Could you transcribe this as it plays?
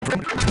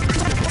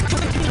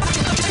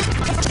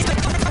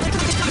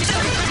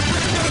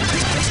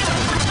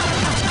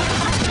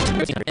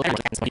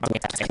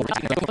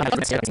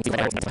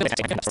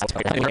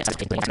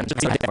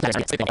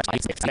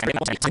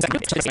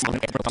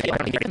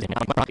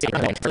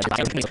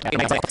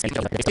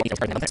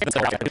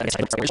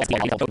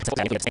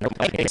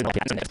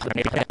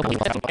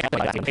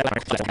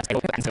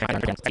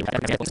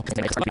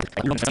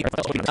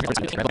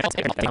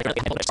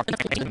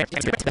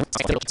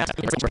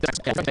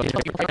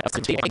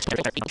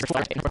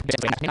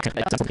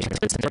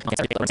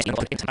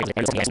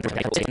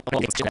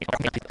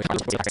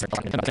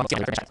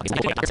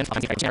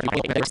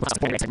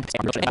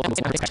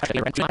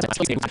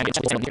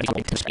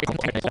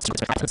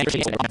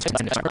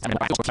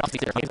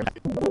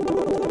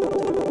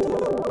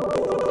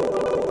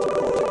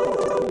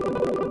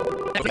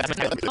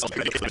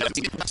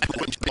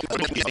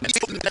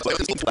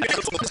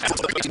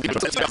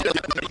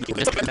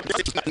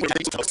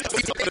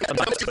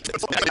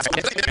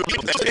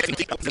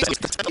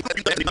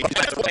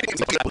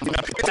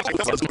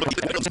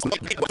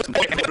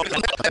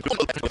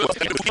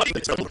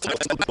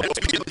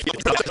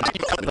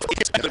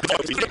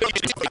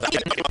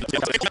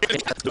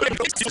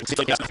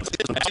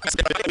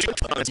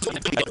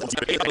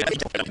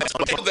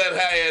That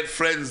I had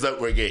friends that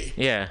were gay.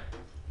 Yeah.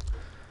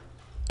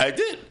 I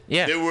did.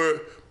 Yeah. There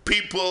were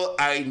people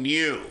I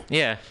knew.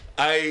 Yeah.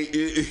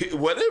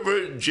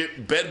 Whatever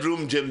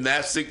bedroom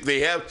gymnastic they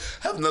have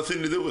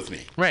nothing to do with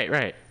me.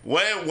 Right.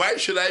 Why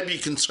should I be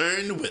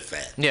concerned with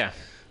that? Yeah.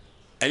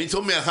 And he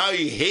told me how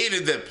he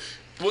hated them.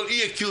 Well,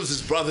 he accused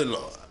his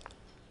brother-in-law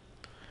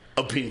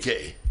of being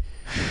gay.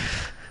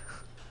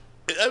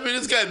 I mean,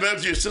 this guy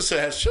married your sister,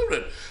 has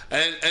children,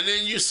 and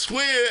then you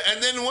swear,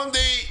 and then one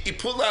day he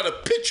pulled out a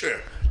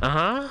picture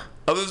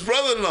of his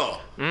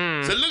brother-in-law.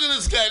 Said, look at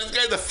this guy. This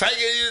guy's a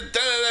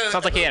faggot.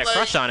 Sounds like he had a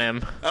crush on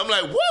him. I'm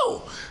like,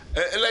 whoa.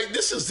 Like,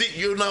 this is it.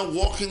 You're now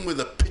walking with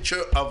a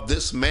picture of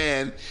this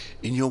man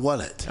in your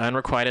wallet.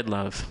 Unrequited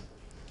love.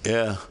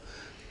 Yeah.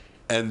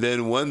 And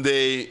then one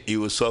day he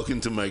was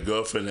talking to my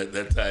girlfriend at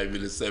that time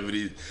in the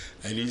 70s,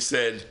 and he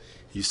said,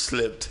 he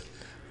slipped,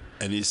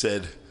 and he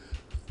said,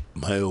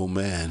 my old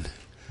man.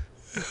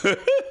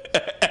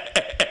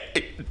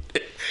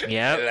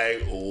 Yeah.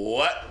 Like,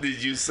 what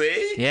did you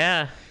say?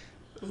 Yeah.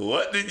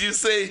 What did you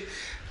say?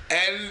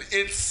 And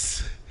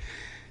it's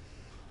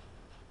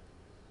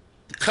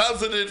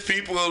closeted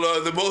people are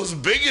the most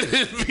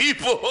bigoted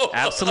people.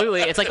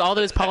 Absolutely. It's like all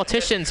those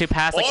politicians who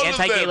pass like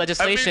anti-gay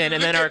legislation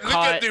and then are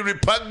caught. Look at the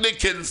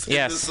Republicans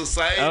in the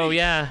society. Oh,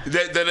 yeah.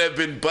 That have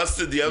been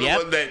busted. The other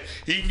one that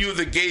he knew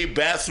the gay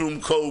bathroom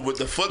code with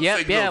the foot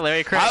signal. Yeah,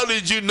 Larry Craig. How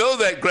did you know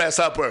that,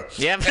 Grasshopper?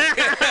 Yep.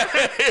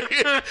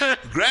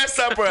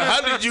 Grasshopper,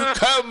 how did you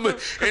come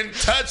in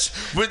touch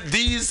with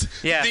these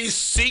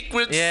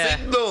secret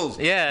signals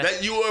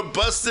that you are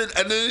busted?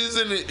 And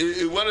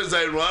then what is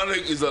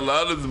ironic is a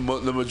lot of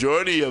the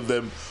majority of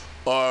them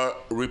are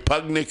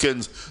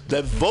Republicans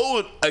that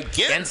vote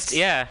against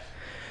gay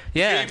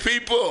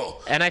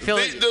people. And I feel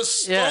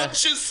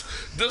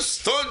the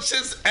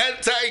staunchest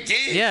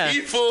anti-gay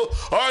people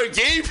are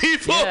gay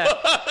people.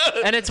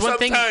 And it's one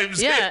thing.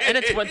 Sometimes. And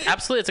it's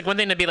absolutely. It's like one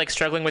thing to be like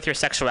struggling with your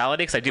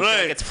sexuality, because I do feel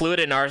like it's fluid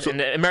in in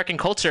American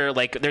culture.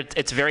 Like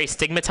it's very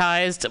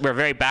stigmatized. We're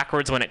very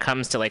backwards when it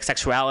comes to like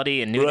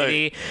sexuality and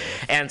nudity,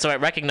 and so I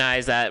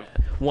recognize that.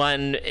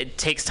 One, it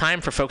takes time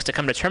for folks to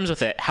come to terms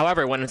with it.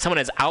 However, when someone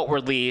is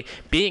outwardly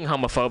being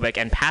homophobic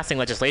and passing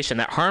legislation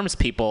that harms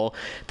people,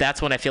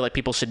 that's when I feel like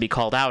people should be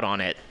called out on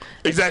it.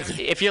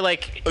 Exactly. If you're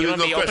like, you want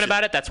to be open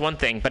about it, that's one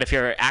thing. But if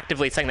you're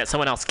actively saying that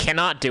someone else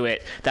cannot do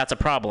it, that's a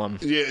problem.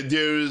 Yeah,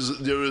 there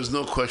is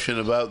no question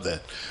about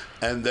that.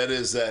 And that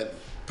is that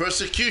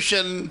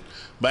persecution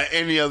by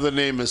any other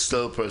name is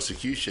still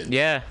persecution.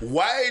 Yeah.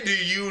 Why do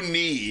you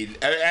need,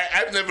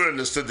 I've never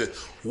understood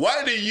this,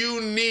 why do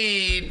you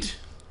need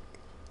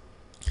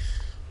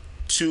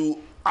to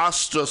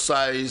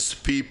ostracize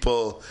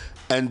people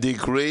and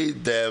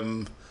degrade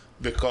them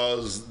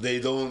because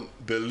they don't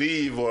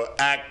believe or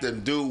act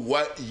and do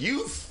what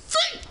you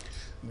think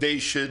they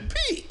should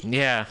be?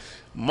 Yeah.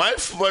 My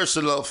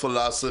personal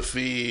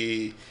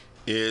philosophy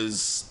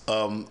is,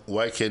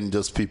 why can't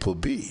just people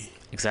be?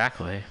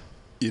 Exactly.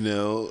 You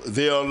know,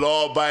 they are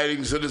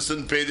law-abiding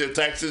citizens, pay their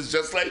taxes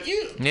just like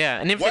you.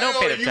 Yeah, and if they don't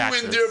pay their taxes, why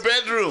are you in their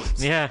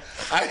bedrooms? Yeah.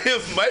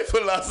 My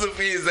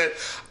philosophy is that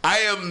I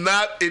am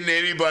not in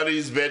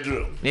anybody's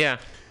bedroom. Yeah.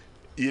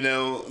 You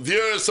know,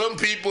 there are some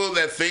people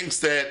that thinks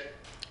that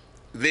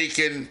they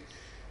can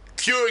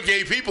cure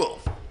gay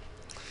people.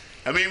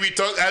 I mean,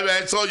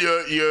 I saw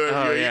your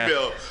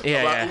email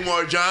about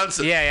Umar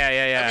Johnson.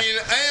 Yeah. I mean,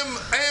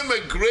 I am a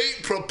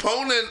great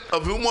proponent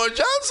of Umar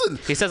Johnson.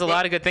 He says a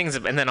lot of good things,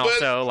 and then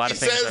also a lot of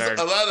things that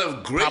are a lot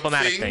of great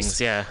problematic things.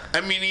 Yeah.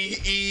 I mean,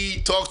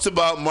 he talks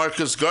about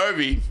Marcus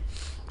Garvey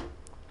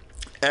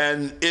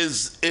and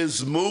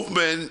his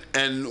movement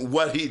and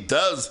what he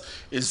does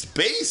is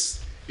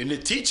based in the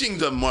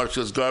teachings of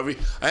Marcus Garvey.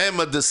 I am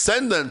a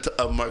descendant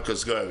of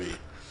Marcus Garvey.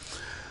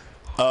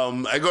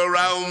 I go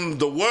around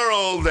the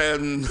world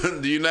and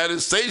the United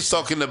States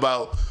talking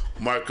about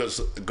Marcus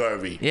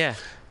Garvey. Yeah.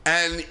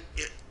 And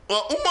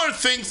Well, Umar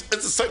thinks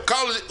it's a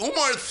psychologist.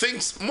 Umar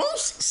thinks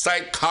most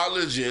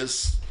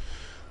psychologists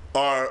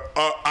are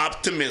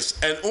optimists,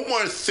 and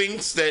Umar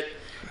thinks that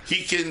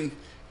he can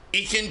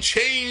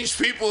change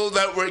people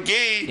that were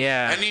gay,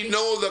 and he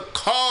knows the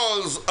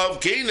cause of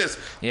gayness.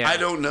 Yeah. I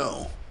don't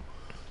know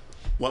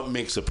what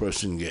makes a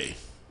person gay.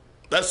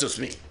 That's just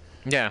me.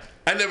 Yeah.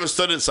 I never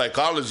studied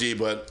psychology,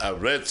 but I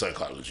read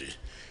psychology.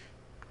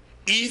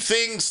 He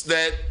thinks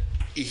that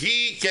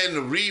he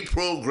can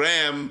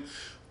reprogram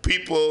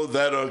people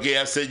that are gay.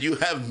 I said, you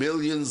have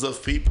millions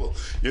of people.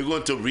 You're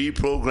going to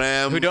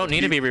reprogram who don't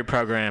need to be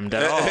reprogrammed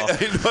at all.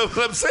 You know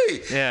what I'm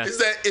saying? Yeah. Is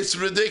that it's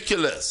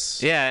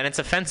ridiculous. Yeah, and it's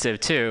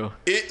offensive too.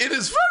 It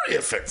is very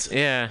offensive.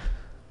 Yeah.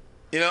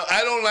 You know,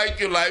 I don't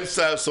like your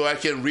lifestyle, so I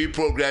can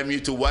reprogram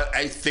you to what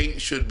I think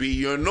should be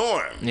your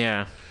norm.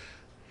 Yeah.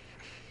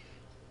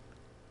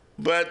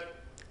 But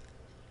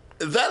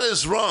that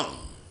is wrong.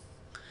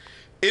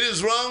 It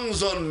is wrong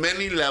on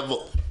many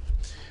levels.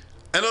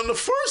 And on the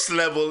first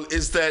level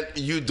is that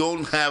you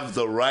don't have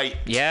the right.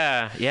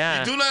 Yeah.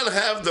 You do not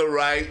have the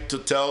right to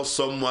tell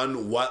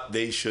someone what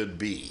they should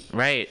be.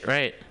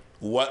 Right.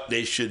 What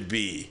they should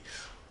be.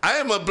 I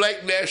am a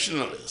black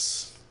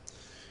nationalist.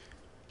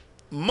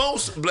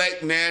 Most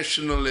black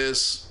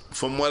nationalists,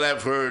 from what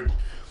I've heard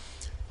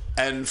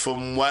and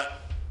from what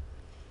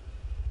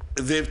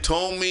they've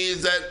told me,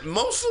 is that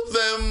most of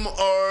them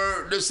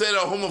are, they say,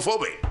 they're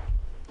homophobic.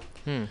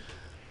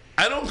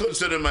 I don't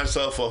consider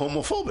myself a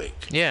homophobic.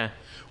 Yeah.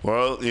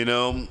 Well, you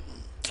know,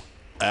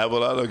 I have a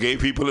lot of gay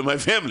people in my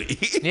family.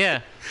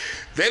 Yeah.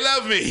 They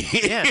love me.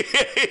 Yeah.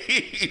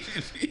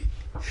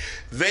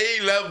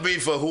 They love me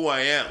for who I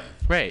am.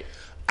 Right.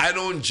 I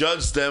don't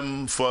judge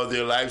them for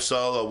their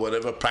lifestyle or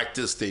whatever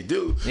practice they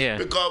do. Yeah.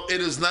 Because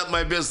it is not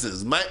my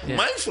business.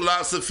 My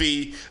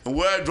philosophy and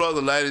where I draw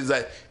the line is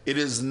that it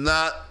is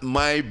not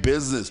my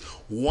business.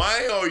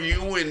 Why are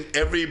you in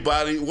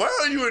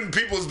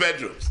people's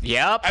bedrooms?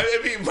 Yep. I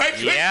mean, my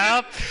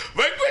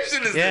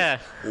question is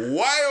this.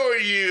 Why are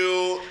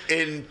you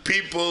in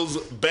people's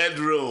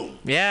bedroom?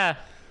 Yeah.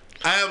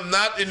 I am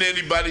not in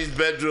anybody's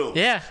bedroom.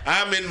 Yeah.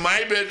 I'm in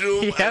my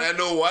bedroom and I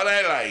know what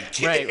I like.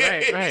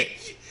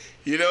 Right.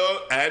 You know,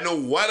 I know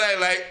what I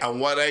like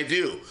and what I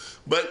do.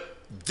 But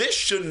this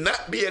should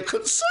not be a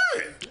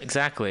concern.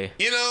 Exactly.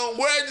 You know,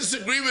 where I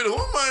disagree with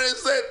Umar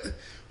is that,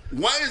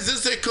 why is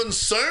this a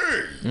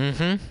concern?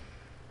 Mm-hmm.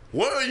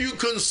 Why are you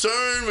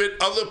concerned with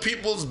other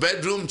people's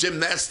bedroom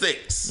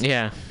gymnastics?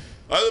 Yeah.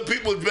 Other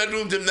people's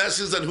bedroom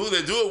gymnastics and who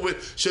they do it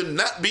with should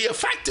not be a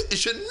factor. It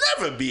should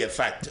never be a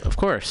factor. Of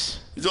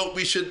course. So what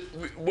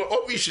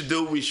we should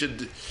do,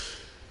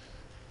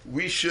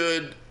 we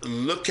should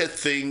look at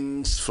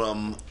things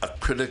from a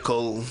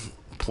critical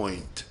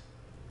point.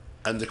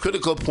 And the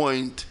critical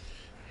point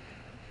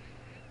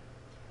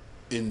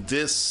in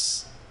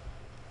this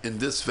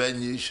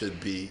venue should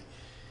be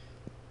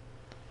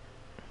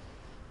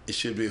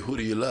who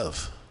do you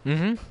love?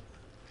 Mm-hmm.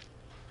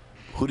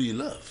 Who do you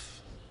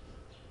love?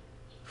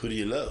 Who do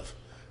you love?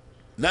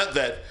 Not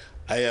that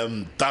I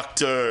am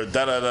Dr.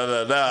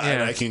 Da-da-da-da-da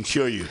and I can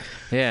cure you.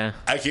 Yeah.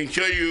 I can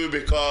cure you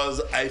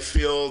because I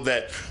feel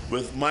that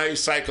with my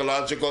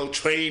psychological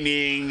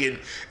training in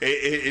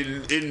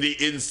the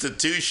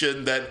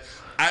institution that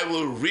I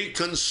will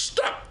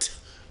reconstruct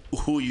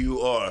who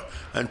you are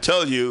and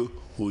tell you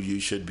who you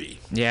should be.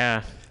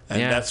 Yeah.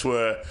 And that's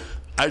where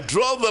I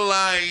draw the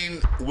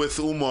line with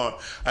Umar.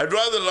 I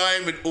draw the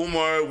line with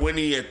Umar when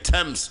he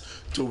attempts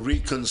to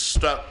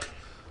reconstruct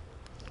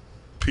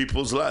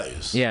people's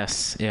lives.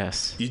 Yes.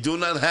 You do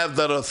not have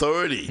that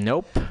authority.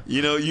 Nope.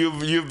 You know,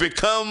 you've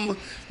become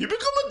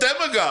a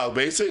demagogue,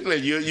 basically.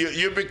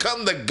 You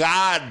become the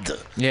god.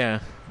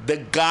 Yeah. The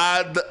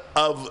god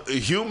of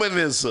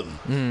humanism.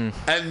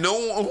 And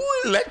who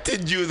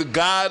elected you the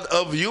god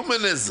of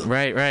humanism?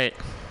 Right.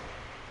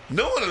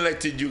 No one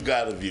elected you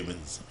god of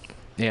humanism.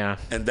 Yeah.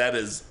 And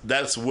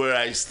that's where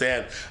I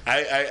stand.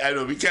 I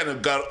know we kind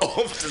of got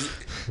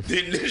off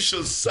the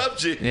initial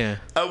subject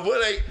of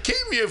what I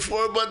came here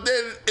for, but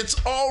then it's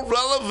all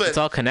relevant. It's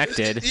all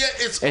connected.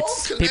 It's all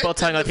connected. People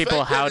telling other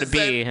people how to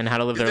be and how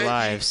to live their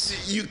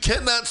lives. You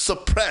cannot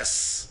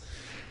suppress.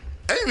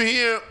 I'm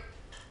here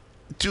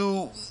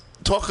to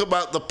talk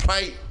about the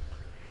plight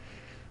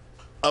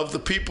of the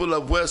people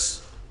of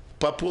West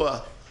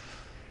Papua.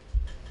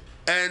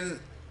 And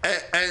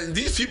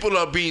these people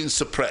are being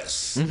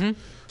suppressed. Mm-hmm.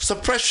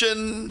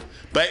 Suppression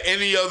by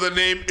any other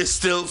name is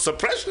still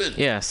suppression.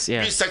 Yes.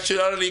 Be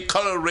sexuality,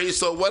 color,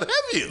 race, or what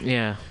have you.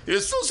 Yeah.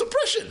 It's still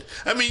suppression.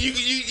 I mean,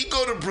 you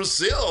go to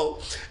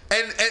Brazil,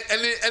 and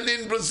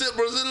in Brazil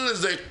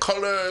is a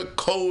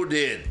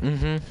color-coded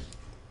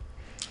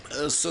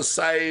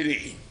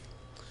society.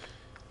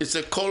 It's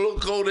a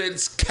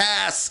color-coded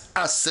caste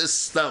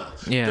system.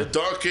 Yeah. The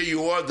darker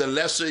you are, the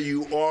lesser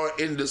you are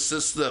in the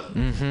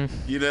system.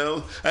 You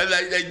know? And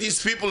like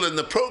these people in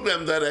the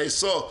program that I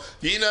saw,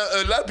 you know,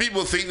 a lot of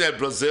people think that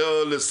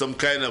Brazil is some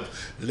kind of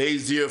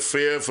lazy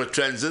affair for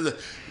transgender.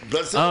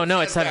 Brazil Oh,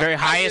 no, it's has that the very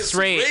highest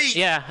rate.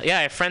 Yeah,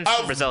 I have friends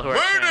from Brazil who are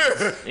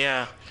murder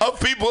of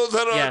people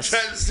that are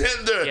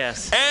transgender.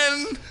 Yes.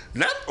 And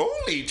not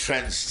only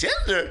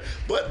transgender,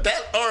 but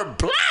that are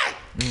black.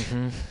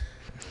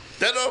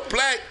 That are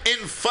black.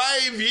 In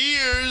 5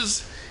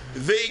 years,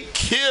 they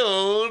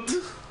killed.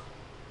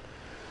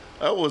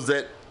 How was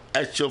that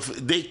actual?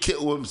 They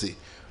killed. Let me see.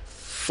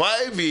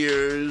 5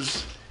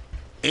 years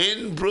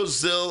in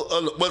Brazil.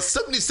 Well,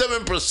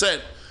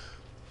 77%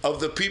 of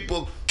the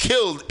people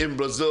killed in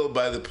Brazil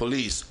by the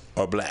police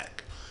are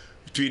black,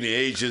 between the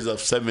ages of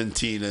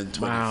 17 and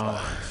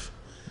 25.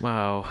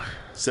 Wow.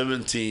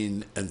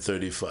 17 and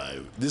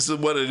 35. This is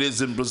what it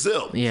is in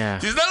Brazil. Yeah.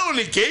 It's not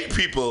only gay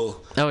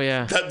people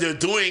that they're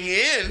doing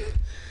in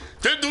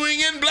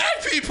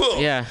black people.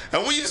 Yeah.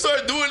 And when you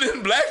start doing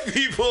in black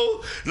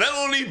people, not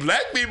only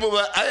black people,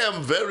 but I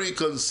am very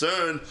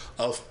concerned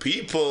of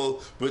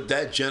people with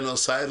that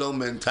genocidal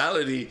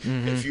mentality.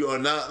 If you are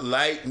not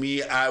like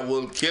me, I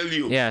will kill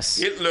you. Yes.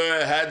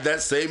 Hitler had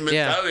that same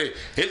mentality.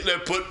 Hitler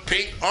put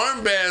pink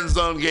armbands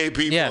on gay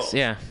people. Yes,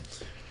 yeah.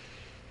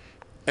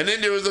 And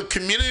then there was a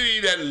community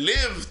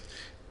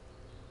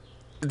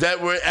that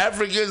were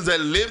Africans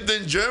that lived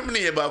in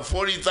Germany, about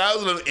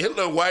 40,000 of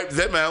Hitler wiped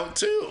them out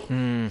too.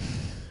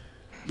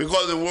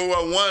 Because in World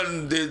War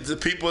I, the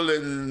people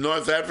in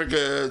North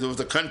Africa, there was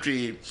a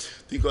country,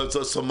 because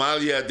of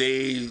Somalia,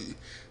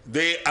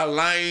 they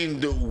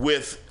aligned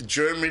with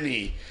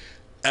Germany.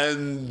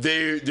 And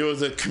there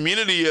was a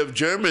community of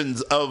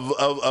Germans,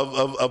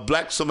 of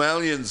black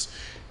Somalians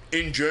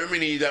in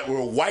Germany that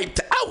were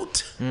wiped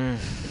out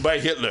by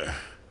Hitler.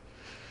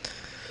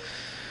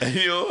 And,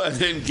 you know, and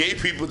then gay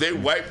people, they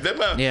wiped them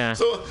out. Yeah.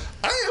 So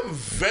I am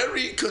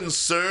very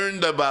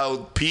concerned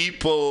about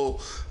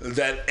people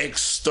that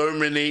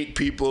exterminate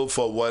people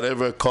for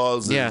whatever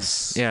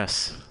causes.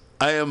 Yes.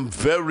 I am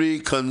very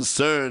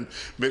concerned,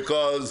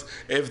 because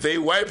if they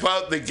wipe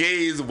out the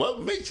gays, what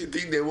makes you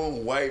think they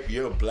won't wipe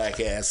your black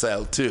ass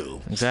out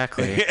too?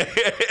 Exactly.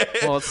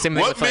 Well, it's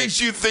what makes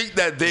you think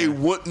that they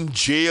wouldn't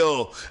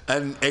jail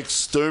and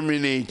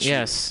exterminate you?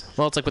 Yes.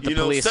 Well, it's like with the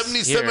police.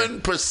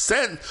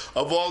 77%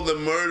 of all the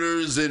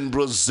murders in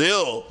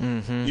Brazil,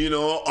 you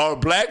know, are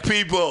black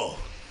people.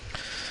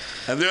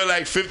 And they're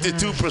like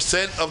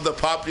 52% of the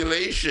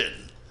population.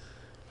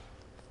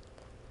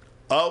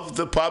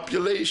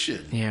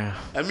 Yeah.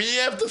 I mean, you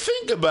have to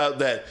think about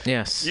that.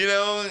 Yes. You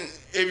know,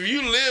 if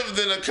you lived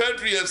in a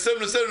country and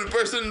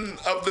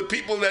 77% of the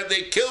people that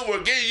they killed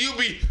were gay, you'd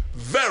be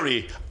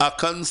very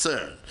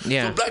concerned.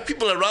 Yeah. So black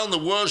people around the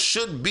world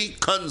should be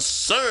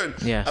concerned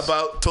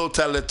about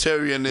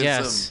totalitarianism.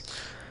 Yes.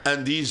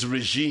 And these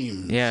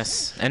regimes.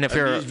 Yes. And if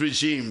these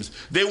regimes,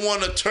 they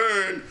want to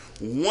turn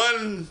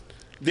one.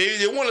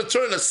 They want to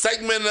turn a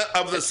segment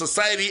of the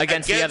society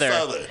against the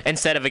other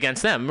instead of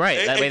against them,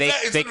 right? That way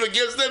instead of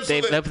against them,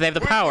 they have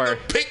the power. We're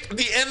going to pick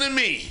the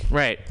enemy.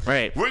 Right.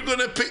 We're going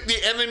to pick the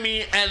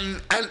enemy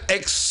and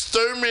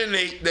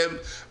exterminate them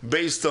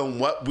based on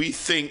what we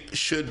think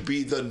should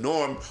be the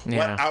norm,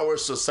 what our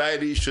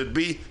society should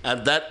be,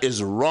 and that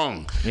is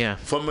wrong. Yeah.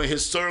 From a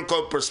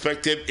historical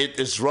perspective, it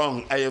is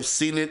wrong. I have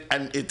seen it,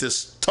 and it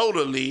is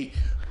totally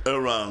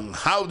wrong.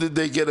 How did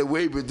they get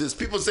away with this?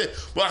 People say,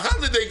 well, how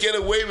did they get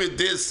away with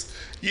this,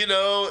 you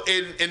know,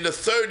 in the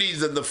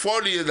 30s and the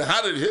 40s, and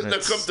how did Hitler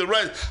come to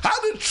rise?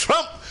 How did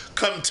Trump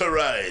come to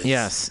rise?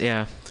 Yes,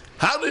 yeah.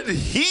 How did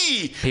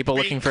he people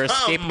looking for a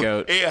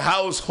scapegoat, a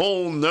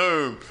household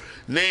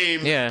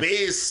name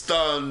based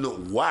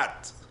on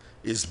what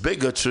is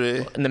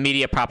bigotry? And the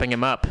media propping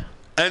him up.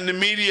 And the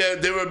media,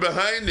 they were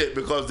behind it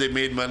because they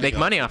made money. Make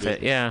money off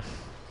it, yeah.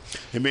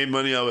 He made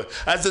money off it.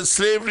 As in,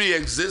 slavery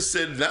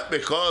existed not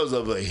because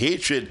of a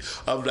hatred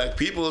of black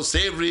people.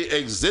 Slavery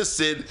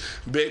existed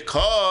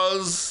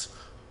because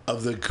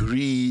of the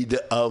greed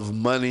of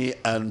money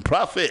and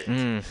profit.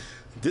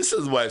 This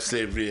is why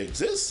slavery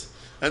exists.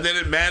 And then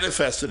it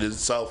manifested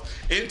itself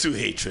into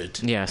hatred.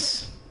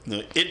 Yes.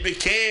 It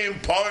became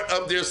part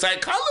of their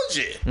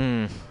psychology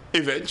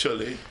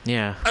eventually.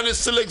 Yeah. And it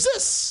still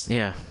exists.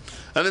 Yeah.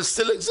 And it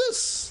still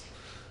exists.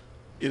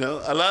 You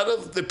know, a lot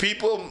of the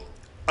people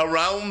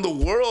around the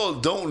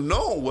world don't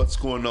know what's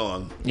going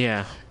on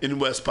in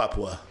West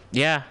Papua.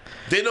 Yeah.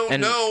 They don't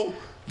know.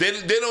 They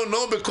don't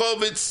know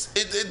because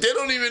they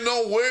don't even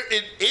know where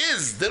it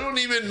is. They don't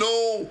even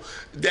know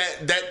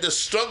that the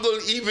struggle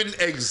even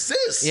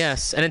exists.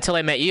 Yes, and until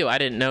I met you, I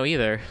didn't know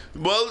either.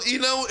 Well, you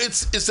know,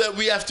 it's that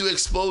we have to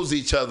expose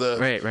each other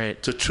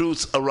to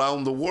truths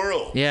around the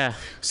world. Yeah.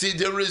 See,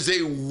 there is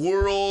a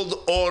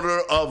world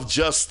order of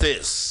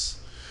justice.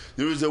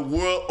 There is a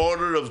world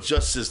order of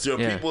justice. There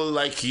are people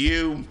like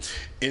you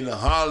in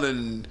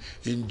Holland,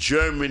 in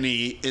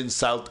Germany, in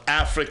South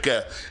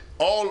Africa,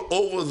 all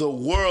over the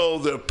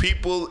world, there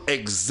people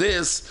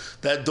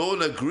exist that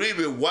don't agree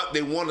with what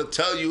they want to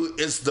tell you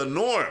is the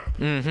norm.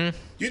 Mm-hmm.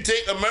 You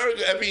take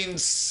America,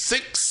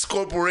 6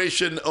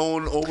 corporations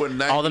own over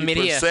 90% all the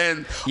media.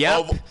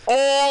 of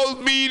all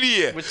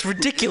media. It's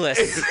ridiculous.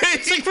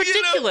 It's like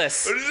ridiculous.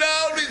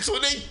 So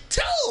they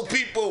tell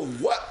people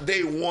what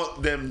they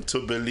want them to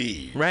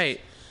believe.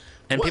 Right.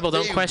 And people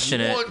don't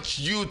question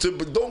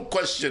it. Don't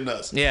question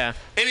us. Yeah.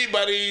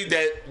 Anybody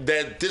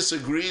that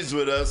disagrees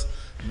with us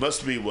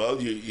must be,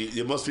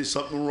 there must be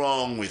something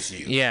wrong with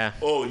you. Yeah.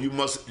 Oh, you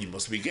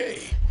must be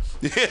gay.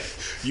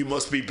 You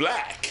must be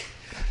black.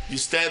 You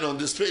stand on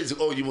this page.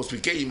 Oh, you must be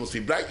gay. You must be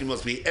black. You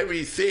must be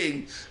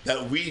everything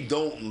that we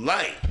don't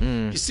like.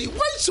 You see,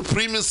 white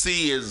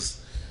supremacy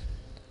is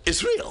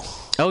real.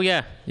 Oh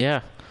yeah,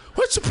 yeah.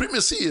 White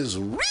supremacy is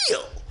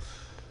real.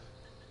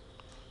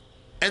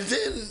 And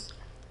then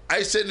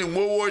I said in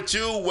World War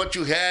II, what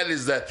you had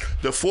is that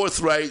the Fourth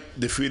Reich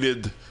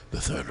defeated the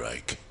Third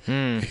Reich.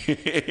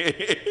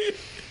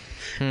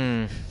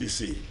 You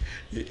see,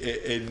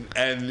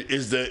 and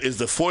is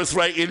the Fourth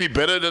Reich any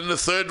better than the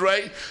Third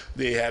Reich?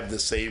 They have the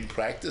same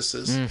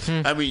practices.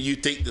 Mm-hmm. You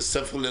take the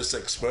syphilis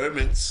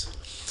experiments,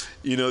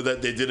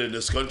 that they did in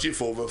this country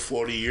for over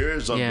 40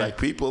 years on black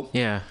people.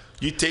 Yeah,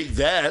 you take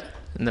that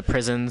and the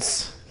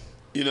prisons,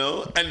 and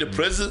the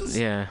prisons.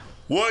 Yeah.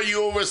 Were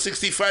you over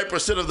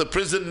 65% of the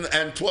prison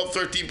and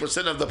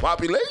 13% of the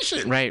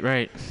population?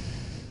 Right.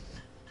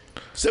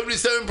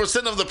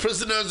 77% of the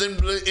prisoners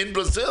in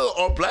Brazil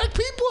are black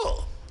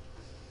people.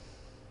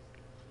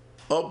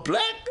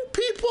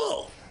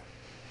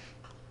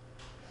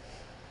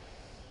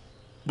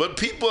 But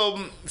people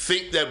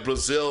think that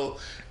Brazil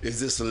is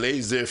this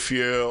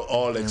laissez-faire,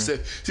 all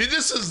accept. See,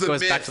 this is the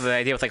myth. Goes back to the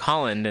idea with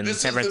Holland and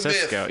San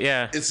Francisco.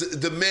 Yeah, it's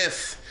the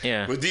myth.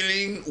 Yeah, we're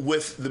dealing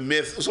with the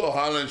myth. So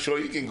Holland, sure,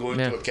 you can go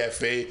into a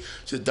cafe,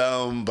 sit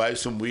down, buy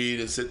some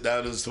weed, and sit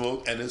down and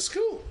smoke, and it's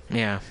cool.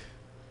 Yeah.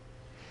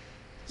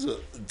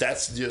 So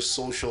that's their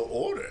social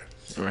order.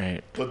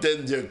 Right. But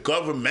then their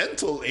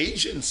governmental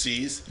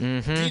agencies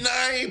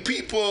deny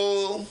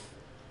people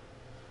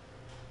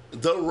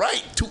the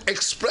right to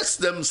express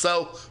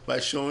themselves by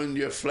showing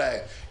your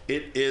flag.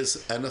 It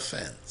is an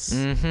offense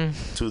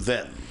to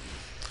them.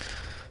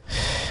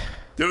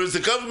 There is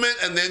the government,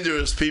 and then there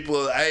is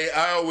people. I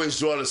always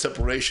draw the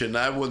separation.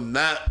 I will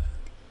not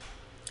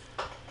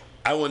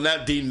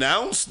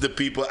denounce the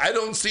people. I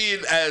don't see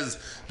it as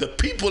the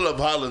people of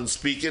Holland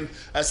speaking.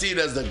 I see it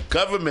as the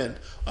government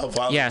of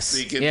Holland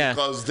speaking,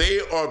 because they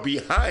are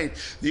behind.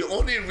 The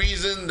only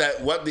reason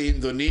that what the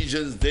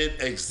Indonesians did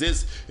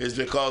exist is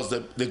because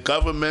the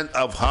government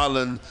of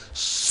Holland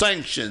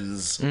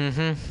sanctions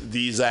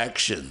these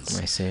actions.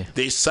 I see.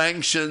 They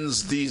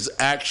sanctions these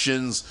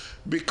actions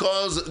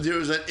because there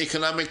is an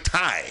economic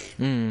tie.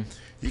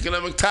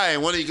 Economic tie.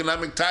 And one of the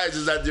economic ties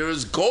is that there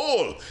is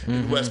gold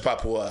in West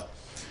Papua.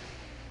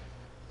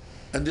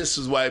 And this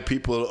is why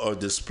people are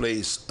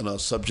displaced and are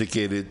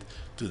subjugated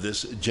to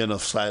this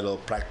genocidal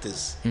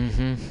practice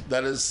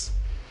that is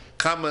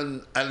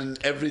common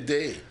and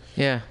everyday.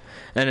 Yeah.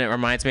 And it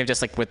reminds me of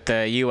just like with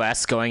the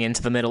U.S. going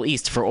into the Middle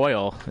East for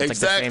oil. It's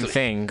exactly. Like the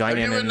same thing. Have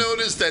you ever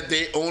noticed that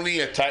they only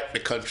attacked the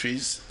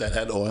countries that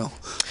had oil?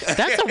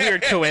 That's a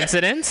weird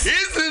coincidence.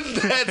 Isn't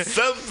that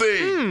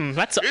something?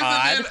 That's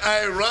odd. Isn't it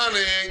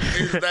ironic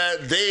is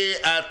that they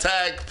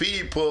attack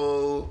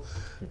people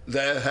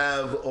that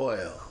have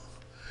oil?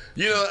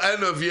 I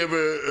don't know if you ever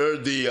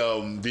heard the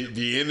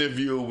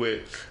interview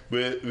with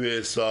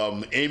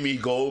Amy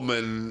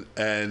Goldman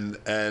and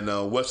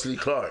Wesley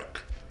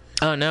Clark.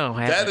 Oh no,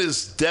 that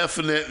is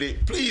definitely.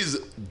 Please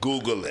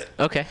Google it.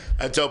 Okay.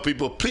 I tell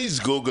people, please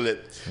Google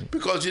it,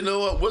 because you know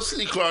what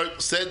Wesley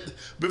Clark said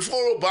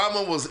before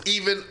Obama was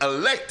even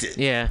elected.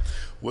 Yeah.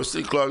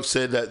 Wesley Clark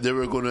said that they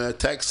were going to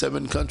attack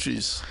 7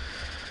 countries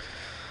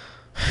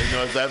in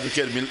North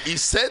Africa. He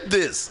said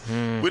this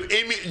with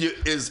Amy.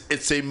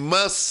 It's a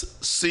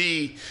must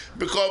see,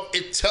 because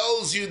it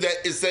tells you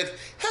that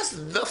has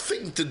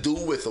nothing to do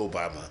with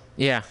Obama.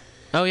 Yeah.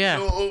 Oh yeah.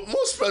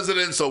 Most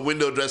presidents are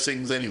window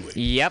dressings anyway.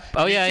 Yep.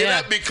 Oh yeah. You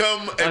cannot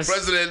become a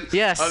president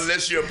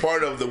unless you're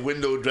part of the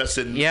window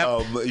dressing.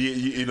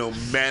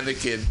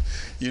 Mannequin.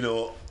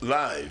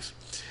 Lives.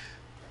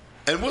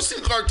 And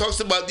Wesley Clark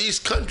talks about these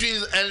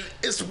countries, and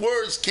its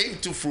words came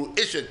to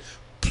fruition.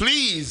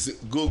 Please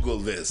Google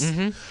this.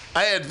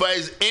 I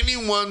advise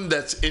anyone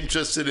that's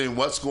interested in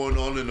what's going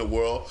on in the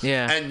world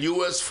and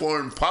U.S.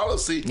 foreign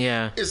policy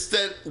is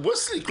that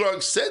Wesley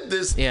Clark said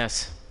this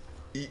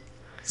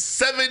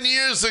 7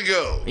 years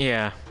ago.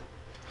 Yeah.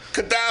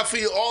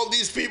 Gaddafi, all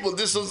these people,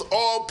 this was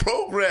all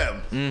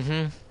programmed.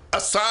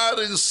 Assad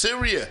in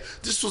Syria,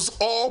 this was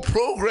all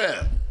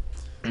programmed.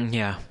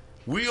 Yeah.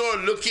 We are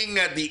looking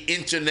at the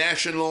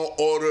international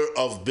order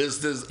of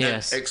business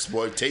and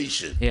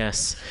exploitation.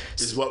 Yes.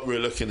 Is what we're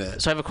looking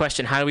at. So I have a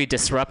question. How do we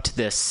disrupt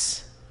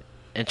this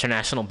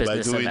international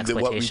business of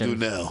exploitation. What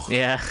we do now.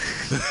 Yeah.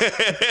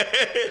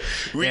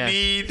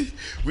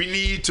 We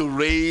need to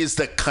raise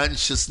the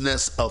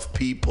consciousness of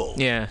people.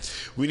 Yeah.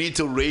 We need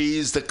to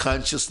raise the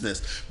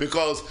consciousness,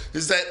 because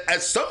is that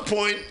at some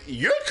point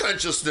your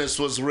consciousness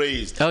was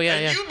raised. Oh yeah,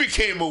 and you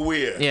became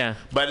aware. Yeah.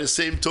 By the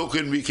same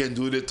token, we can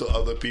do it to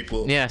other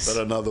people that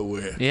are not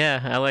aware.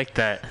 Yeah, I like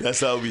that. That's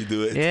how we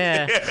do it.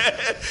 Yeah.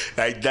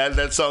 Like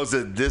that song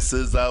said, "This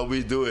is how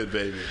we do it,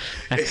 baby."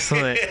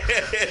 Excellent.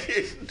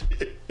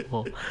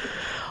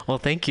 Well,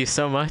 thank you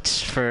so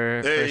much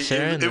for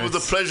sharing. It was a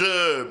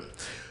pleasure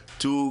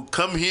to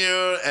come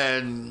here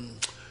and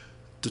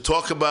to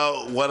talk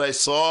about what I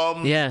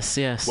saw. Yes.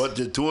 What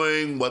they're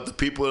doing, what the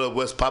people of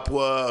West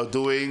Papua are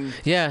doing.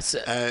 Yes.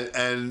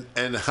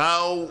 And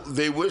how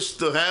they wish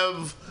to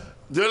have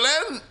their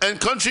land and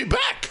country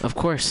back. Of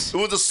course. It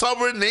was a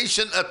sovereign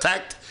nation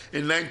attacked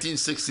in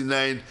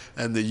 1969,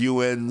 and the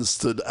UN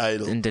stood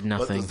idle and did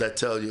nothing. What does that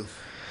tell you?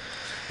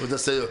 What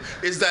does that tell you?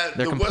 Is that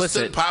They're the complicit.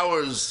 Western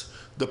powers,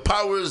 the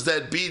powers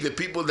that be, the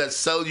people that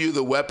sell you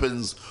the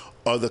weapons,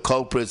 are the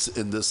culprits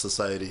in this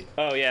society?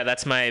 Oh yeah,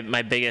 that's my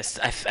biggest.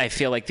 I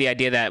feel like the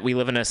idea that we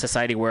live in a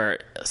society where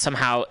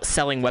somehow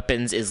selling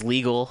weapons is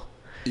legal,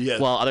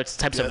 while other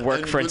types of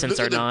work, for instance,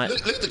 are not.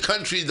 Look at the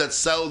countries that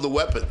sell the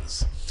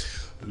weapons.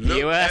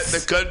 Look US.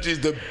 at the countries,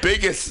 the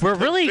biggest. We're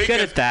really good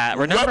at that.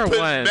 We're number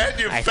one.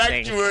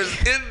 Manufacturers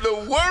in the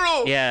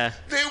world. Yeah.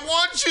 They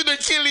want you to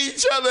kill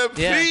each other.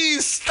 Yeah.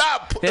 Please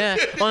stop. Yeah.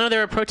 Well, no, there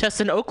were protests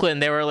in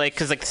Oakland. They were like,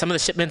 because like some of the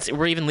shipments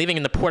were even leaving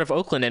in the port of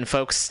Oakland, and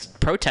folks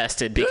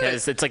protested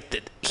because it's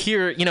like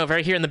here,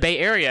 right here in the Bay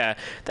Area,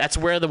 that's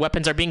where the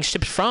weapons are being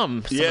shipped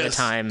from some of the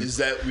time. Is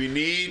that we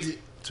need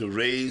to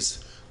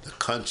raise the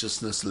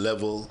consciousness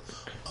level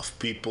of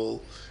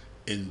people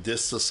in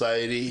this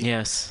society,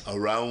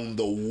 around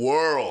the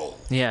world,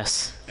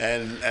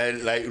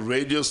 and like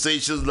radio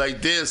stations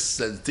like this,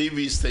 and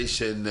TV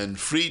station, and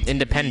free TV,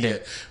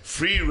 independent,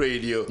 free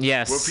radio,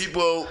 where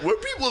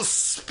people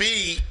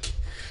speak,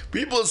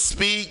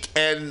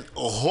 and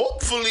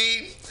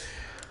hopefully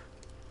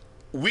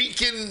we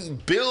can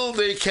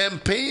build a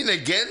campaign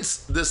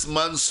against this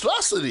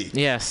monstrosity.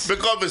 Yes,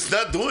 because it's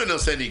not doing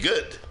us any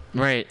good.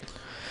 Right.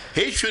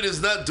 Hatred is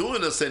not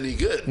doing us any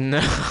good. No,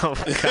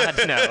 God,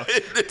 no.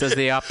 It does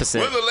the opposite.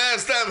 When the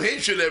last time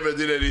hatred ever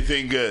did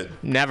anything good?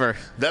 Never.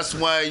 That's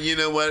why, you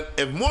know what?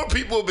 If more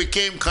people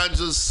became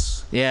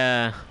conscious,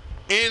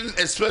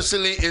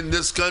 especially in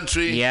this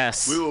country,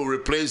 we will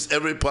replace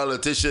every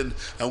politician,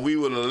 and we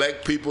will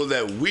elect people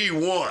that we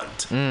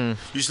want.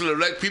 You should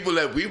elect people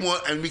that we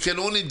want, and we can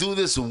only do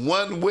this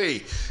one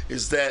way: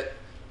 is that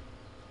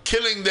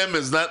killing them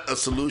is not a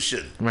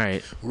solution.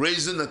 Right.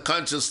 Raising the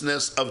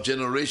consciousness of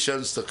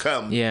generations to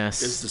come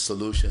is the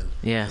solution.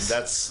 Yes.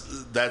 And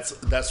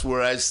that's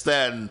where I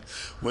stand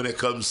when it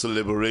comes to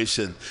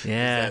liberation.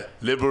 Yeah.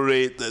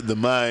 Liberate the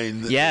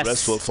mind. Yes. The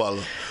rest will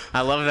follow.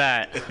 I love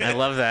that. And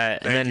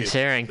then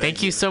sharing.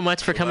 Thank you so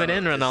much for coming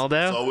in,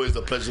 Ronaldo. It's always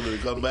a pleasure to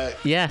come back.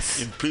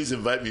 Yes. And please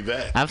invite me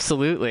back.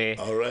 Absolutely.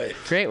 All right.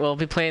 Great. We'll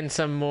be playing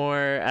some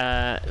more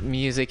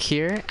music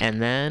here,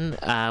 and then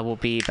we'll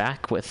be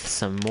back with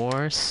some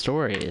more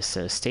stories.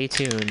 So stay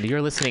tuned.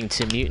 You're listening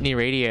to Mutiny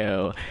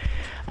Radio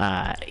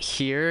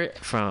here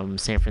from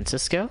San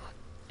Francisco,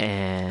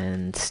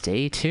 and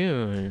stay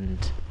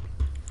tuned.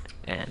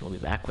 And we'll be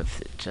back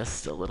with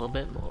just a little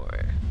bit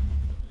more.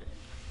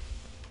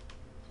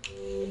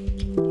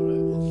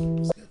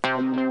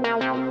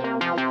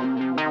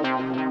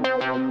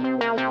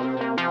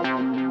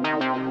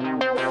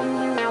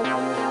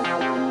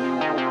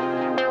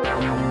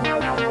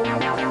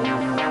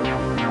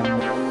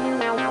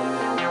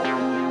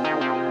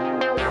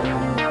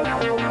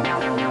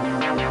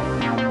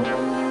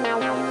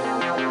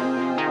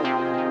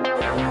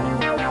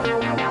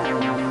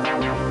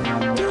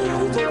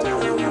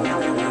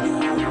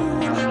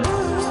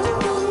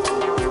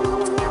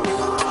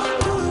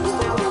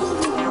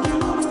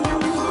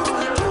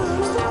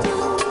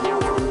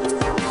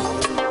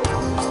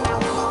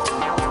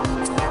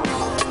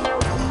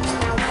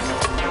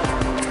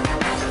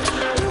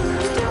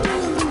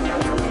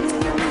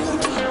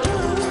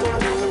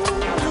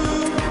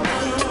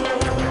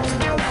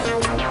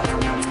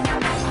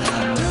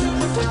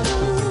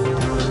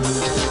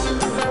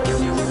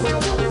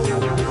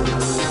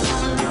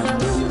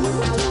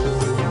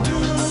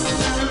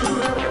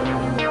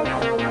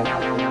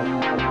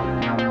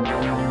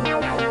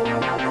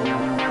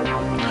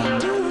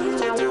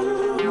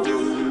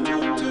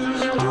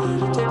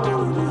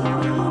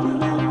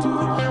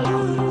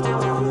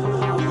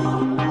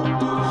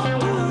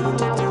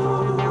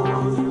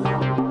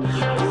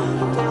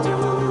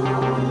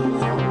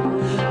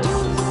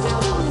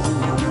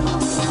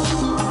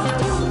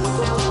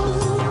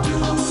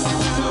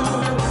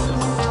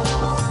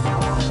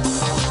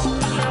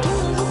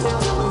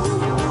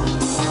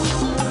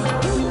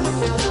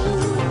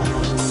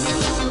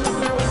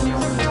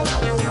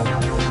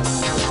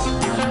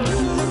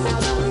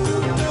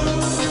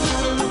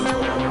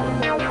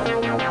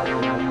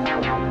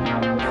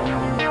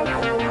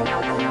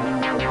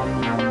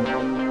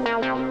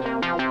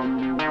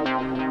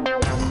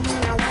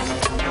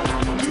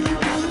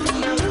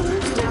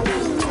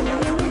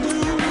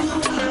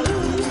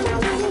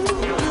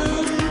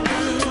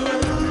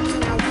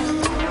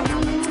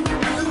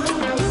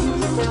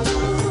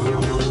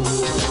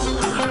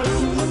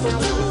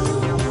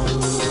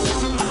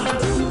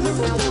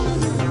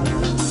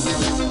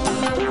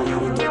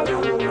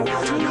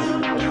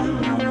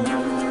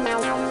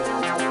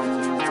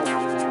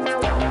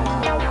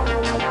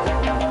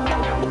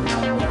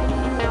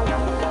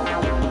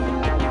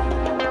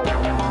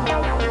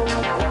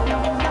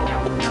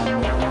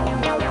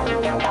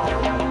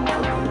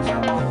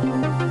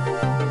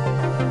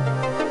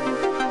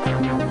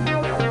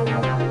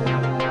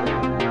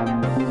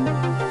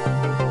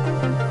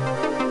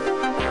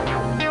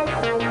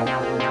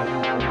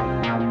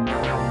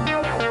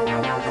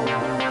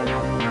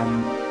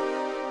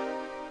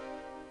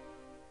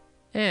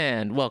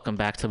 welcome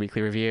back to the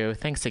Weekly Review.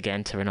 Thanks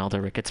again to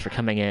Ronaldo Ricketts for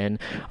coming in.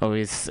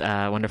 Always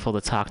wonderful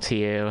to talk to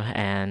you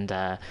and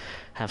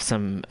have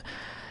some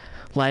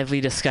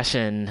lively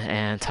discussion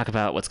and talk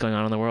about what's going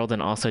on in the world,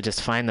 and also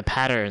just find the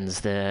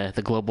patterns,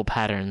 the global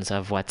patterns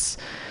of what's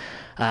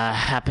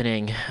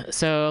happening.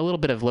 So a little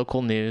bit of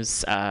local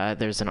news.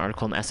 There's an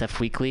article in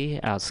SF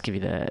Weekly. I'll just give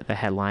you the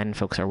headline.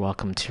 Folks are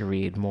welcome to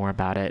read more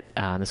about it.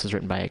 This was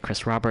written by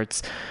Chris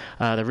Roberts.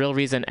 The real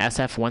reason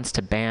SF wants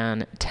to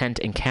ban tent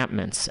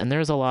encampments. And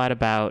there's a lot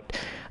about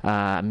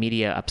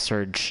media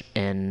upsurge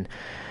in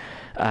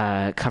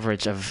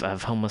coverage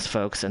of homeless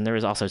folks. And there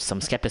is also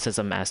some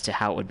skepticism as to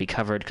how it would be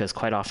covered, because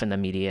quite often the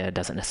media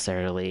doesn't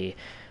necessarily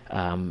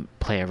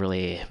play a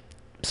really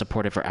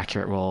supportive or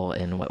accurate role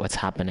in what's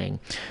happening.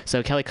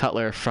 So Kelly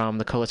Cutler from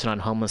the Coalition on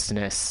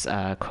Homelessness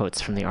quotes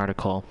from the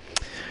article.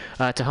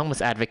 To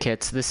homeless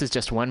advocates, this is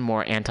just one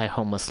more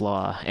anti-homeless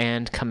law,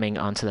 and coming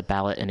onto the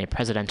ballot in a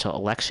presidential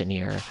election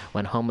year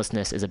when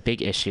homelessness is a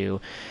big issue,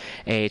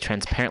 a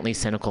transparently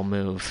cynical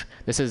move.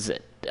 This is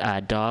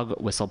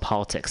dog whistle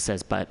politics,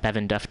 says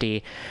Bevan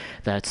Dufty,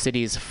 the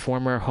city's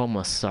former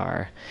homeless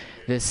czar.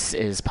 This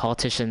is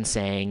politicians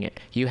saying,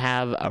 you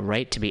have a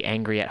right to be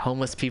angry at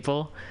homeless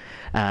people,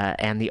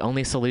 and the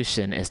only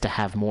solution is to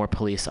have more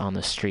police on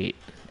the street.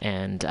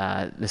 And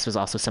this was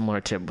also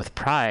similar to with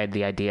Pride,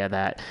 the idea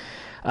that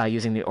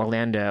using the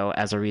Orlando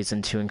as a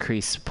reason to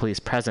increase police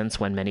presence,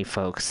 when many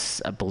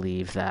folks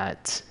believe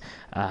that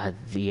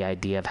the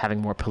idea of having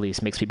more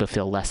police makes people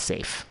feel less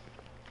safe.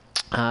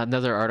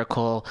 Another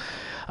article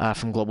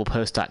from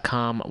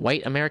globalpost.com.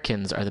 White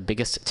Americans are the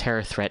biggest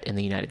terror threat in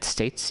the United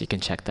States. You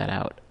can check that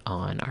out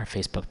on our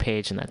Facebook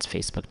page, and that's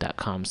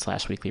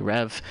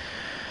facebook.com/weeklyrev.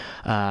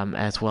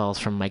 As well as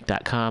from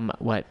Mike.com,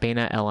 what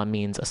Baina El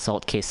Amin's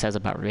assault case says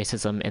about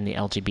racism in the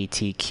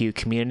LGBTQ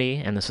community.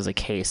 And this was a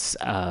case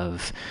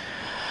of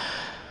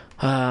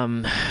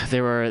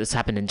this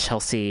happened in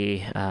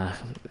Chelsea, I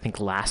think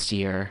last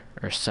year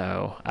or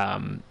so.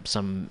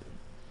 Some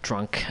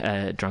drunk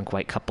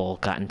white couple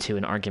got into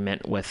an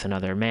argument with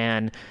another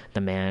man.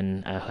 The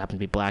man, who happened to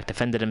be black,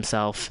 defended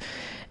himself,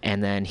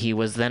 and then he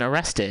was then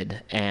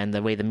arrested. And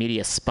the way the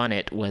media spun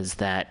it was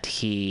that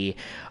he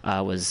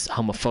was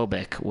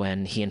homophobic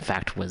when he in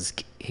fact was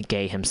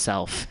gay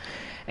himself.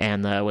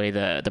 And the way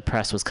the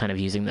press was kind of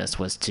using this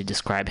was to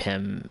describe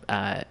him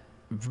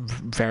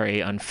very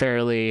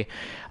unfairly,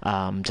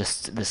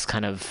 just this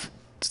kind of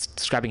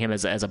describing him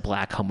as a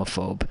black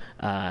homophobe,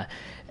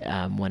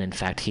 when in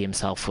fact he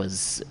himself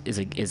is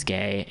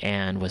gay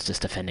and was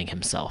just defending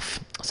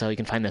himself. So you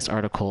can find this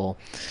article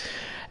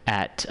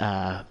at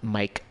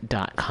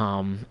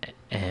Mike.com,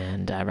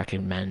 and I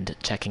recommend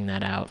checking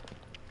that out.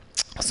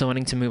 So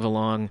wanting to move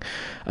along,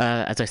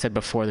 as I said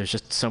before, there's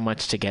just so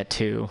much to get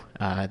to.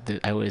 I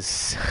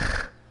always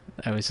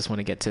just want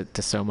to get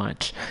to so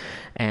much,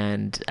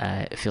 and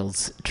it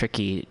feels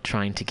tricky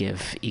trying to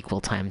give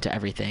equal time to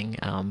everything.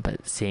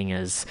 But seeing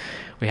as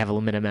we have a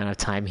limited amount of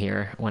time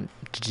here, I want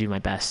to do my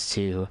best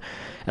to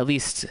at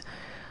least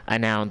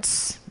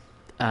announce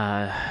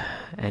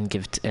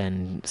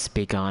and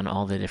speak on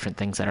all the different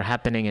things that are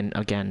happening, and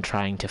again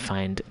trying to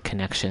find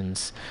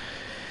connections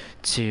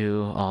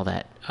to all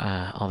that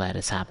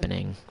is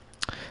happening.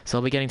 So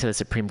I'll be getting to the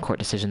Supreme Court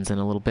decisions in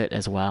a little bit,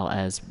 as well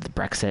as the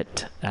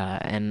Brexit,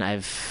 and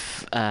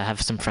I've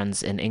have some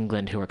friends in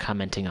England who are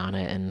commenting on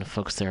it, and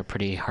folks there are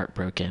pretty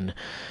heartbroken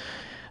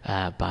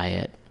by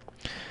it.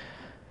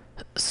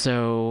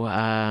 So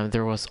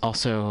there was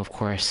also, of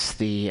course,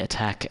 the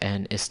attack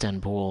in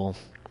Istanbul,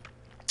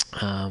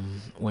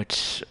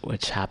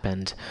 which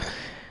happened,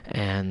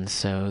 and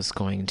so I was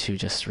going to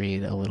just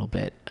read a little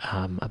bit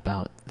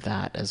about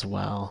that as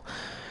well.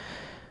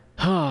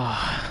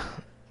 Oh,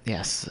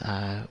 yes,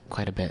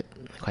 quite a bit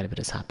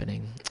is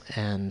happening,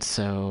 and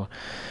so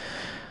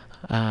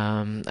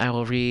I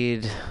will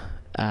read.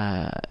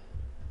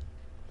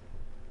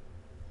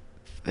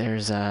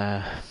 There's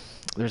an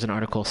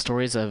article,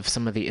 stories of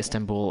some of the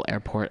Istanbul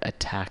airport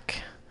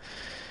attack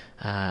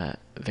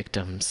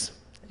victims,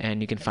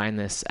 and you can find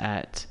this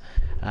at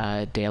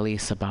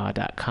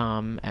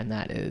dailysabah.com, and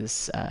that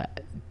is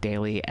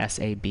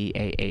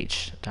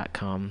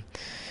dailysabah.com.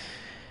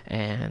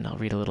 And I'll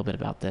read a little bit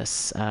about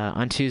this.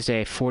 On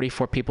Tuesday,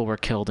 44 people were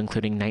killed,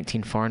 including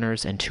 19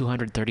 foreigners, and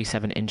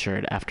 237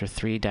 injured after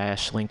three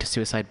Daesh-linked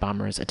suicide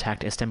bombers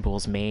attacked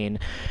Istanbul's main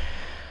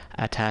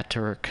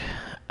Ataturk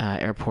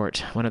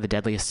airport, one of the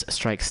deadliest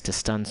strikes to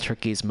stun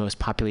Turkey's most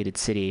populated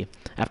city.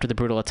 After the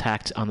brutal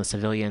attack on the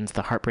civilians,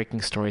 the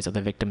heartbreaking stories of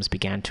the victims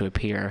began to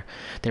appear.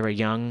 They were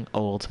young,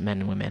 old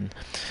men and women.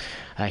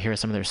 Here are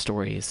some of their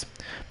stories.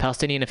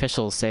 Palestinian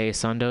officials say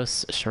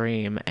Sandos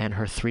Sharim and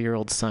her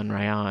 3-year-old son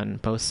Ryan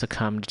both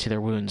succumbed to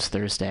their wounds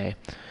Thursday.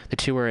 The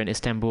two were in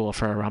Istanbul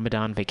for a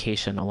Ramadan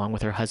vacation along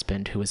with her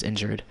husband, who was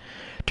injured.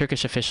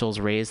 Turkish officials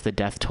raised the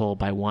death toll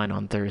by 1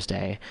 on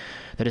Thursday.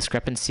 The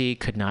discrepancy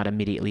could not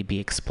immediately be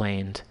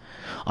explained.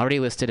 Already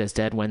listed as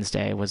dead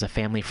Wednesday was a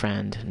family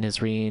friend,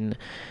 Nisreen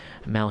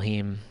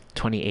Melhim,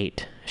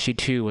 28. She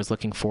too was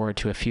looking forward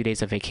to a few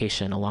days of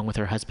vacation along with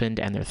her husband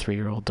and their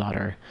 3-year-old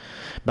daughter.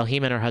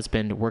 Belhim and her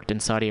husband worked in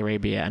Saudi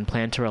Arabia and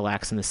planned to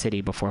relax in the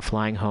city before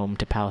flying home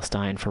to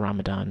Palestine for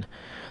Ramadan.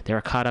 They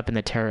were caught up in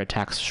the terror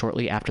attacks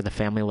shortly after the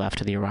family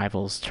left the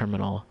arrivals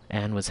terminal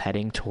and was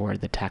heading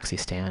toward the taxi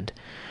stand.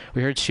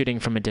 We heard shooting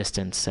from a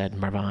distance, said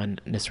Marwan,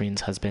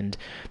 Nisreen's husband.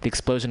 The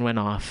explosion went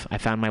off. I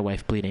found my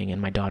wife bleeding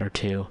and my daughter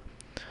too.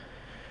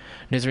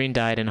 Nisreen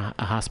died in a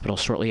hospital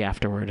shortly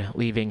afterward,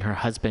 leaving her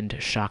husband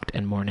shocked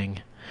and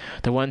mourning.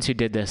 The ones who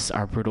did this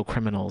are brutal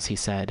criminals, he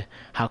said.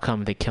 How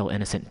come they kill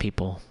innocent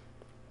people?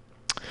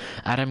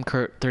 Adam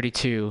Kurt,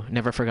 32,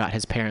 never forgot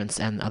his parents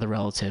and other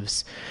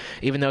relatives.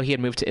 Even though he had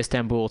moved to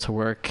Istanbul to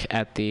work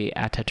at the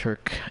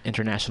Ataturk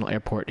International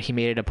Airport, he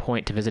made it a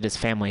point to visit his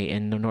family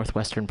in the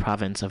northwestern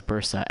province of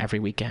Bursa every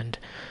weekend.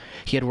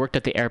 He had worked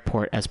at the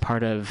airport as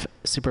part of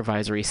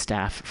supervisory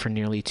staff for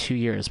nearly 2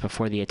 years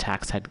before the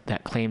attacks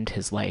that claimed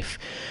his life,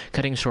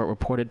 cutting short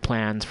reported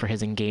plans for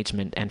his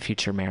engagement and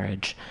future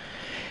marriage.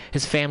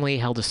 His family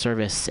held a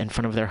service in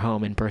front of their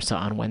home in Bursa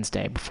on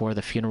Wednesday before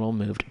the funeral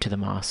moved to the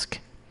mosque.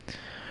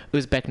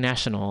 Uzbek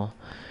national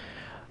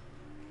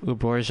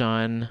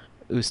Uborjan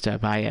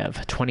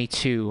Ustabayev,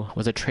 22,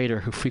 was a trader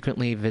who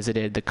frequently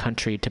visited the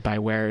country to buy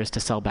wares to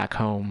sell back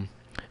home.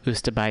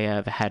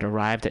 Ustabayev had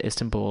arrived at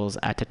Istanbul's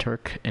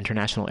Ataturk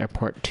International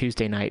Airport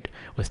Tuesday night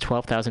with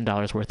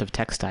 $12,000 worth of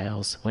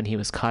textiles when he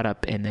was caught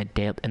up in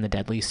the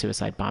deadly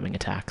suicide bombing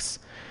attacks.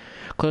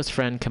 Close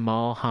friend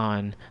Kamal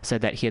Han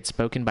said that he had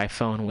spoken by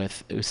phone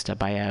with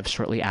Ustabayev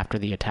shortly after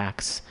the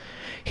attacks.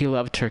 He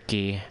loved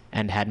Turkey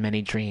and had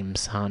many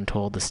dreams, Han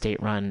told the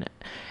state-run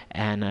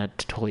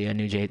Anatolia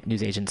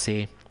news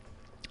agency.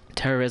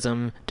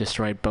 Terrorism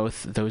destroyed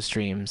both those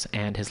dreams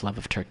and his love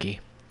of Turkey.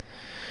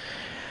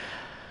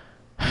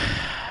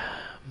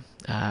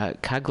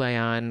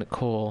 Kaglayan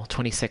Kol,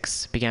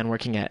 26, began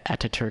working at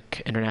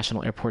Ataturk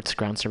International Airport's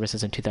ground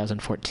services in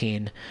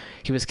 2014.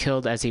 He was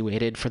killed as he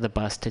waited for the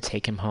bus to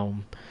take him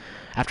home.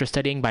 After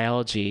studying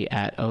biology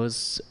at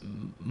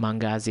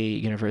Osmangazi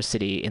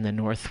University in the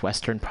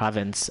northwestern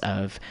province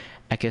of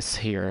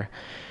Eskişehir,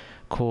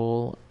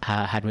 Kol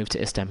had moved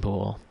to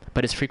Istanbul,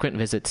 but his frequent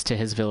visits to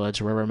his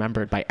village were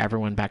remembered by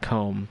everyone back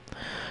home.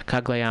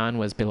 Kaglayan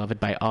was beloved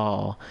by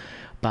all.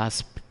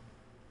 Baspinar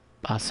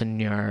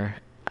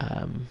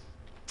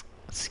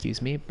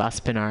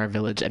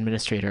village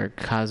administrator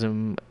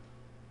Kazım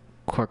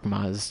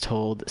Korkmaz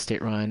told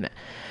state-run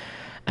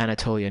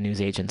Anatolia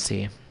news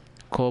agency.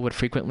 Cole would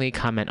frequently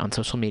comment on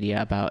social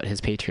media about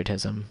his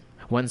patriotism.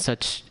 One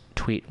such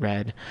tweet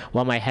read,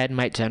 "While my head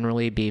might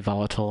generally be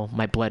volatile,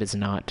 my blood is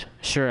not.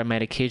 Sure, I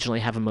might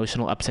occasionally have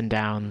emotional ups and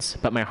downs,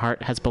 but my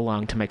heart has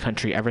belonged to my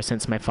country ever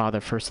since my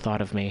father first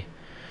thought of me."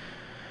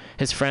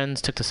 His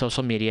friends took to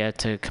social media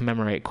to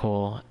commemorate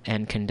Cole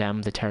and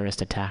condemn the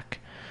terrorist attack.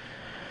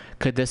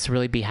 Could this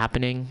really be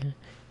happening?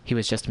 He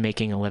was just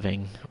making a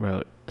living,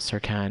 wrote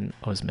Serkan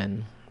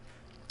Osman.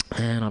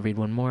 And I'll read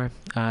one more.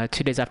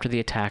 2 days after the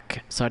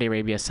attack, Saudi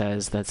Arabia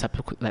says that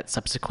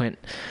subsequent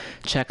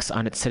checks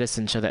on its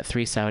citizens show that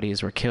 3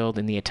 Saudis were killed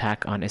in the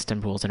attack on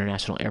Istanbul's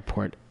international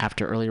airport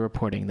after earlier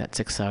reporting that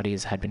 6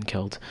 Saudis had been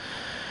killed.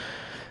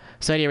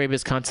 Saudi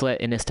Arabia's consulate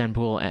in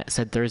Istanbul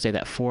said Thursday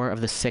that 4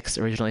 of the 6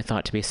 originally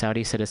thought to be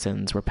Saudi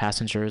citizens were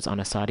passengers on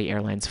a Saudi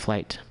Airlines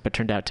flight, but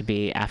turned out to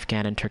be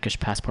Afghan and Turkish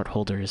passport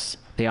holders.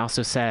 They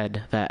also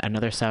said that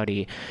another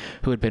Saudi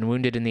who had been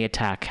wounded in the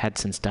attack had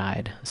since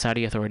died.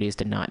 Saudi authorities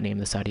did not name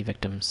the Saudi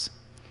victims.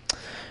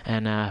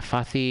 And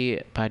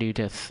Fathi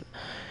Bayudith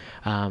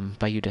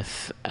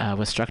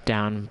was struck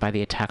down by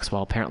the attacks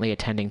while apparently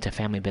attending to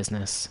family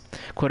business.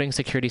 Quoting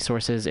security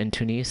sources in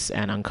Tunis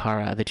and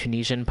Ankara, the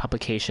Tunisian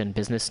publication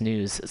Business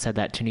News said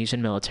that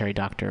Tunisian military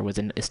doctor was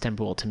in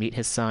Istanbul to meet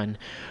his son,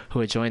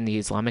 who had joined the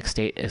Islamic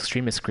State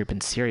extremist group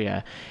in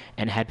Syria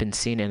and had been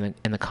seen in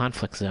the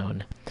conflict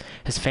zone.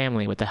 His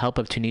family, with the help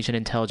of Tunisian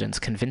intelligence,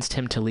 convinced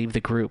him to leave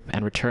the group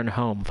and return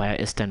home via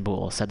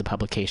Istanbul, said the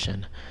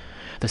publication.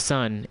 The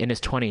son, in his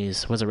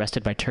 20s, was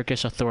arrested by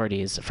Turkish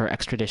authorities for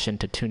extradition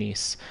to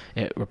Tunis,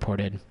 it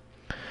reported.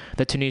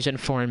 The Tunisian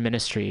Foreign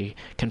Ministry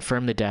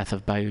confirmed the death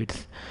of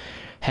Bayoud,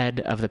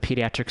 head of the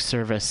pediatric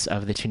service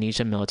of the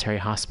Tunisian military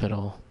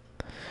hospital.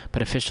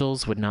 But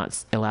officials would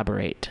not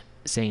elaborate,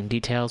 saying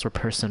details were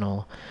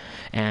personal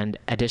and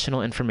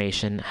additional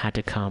information had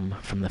to come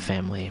from the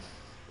family.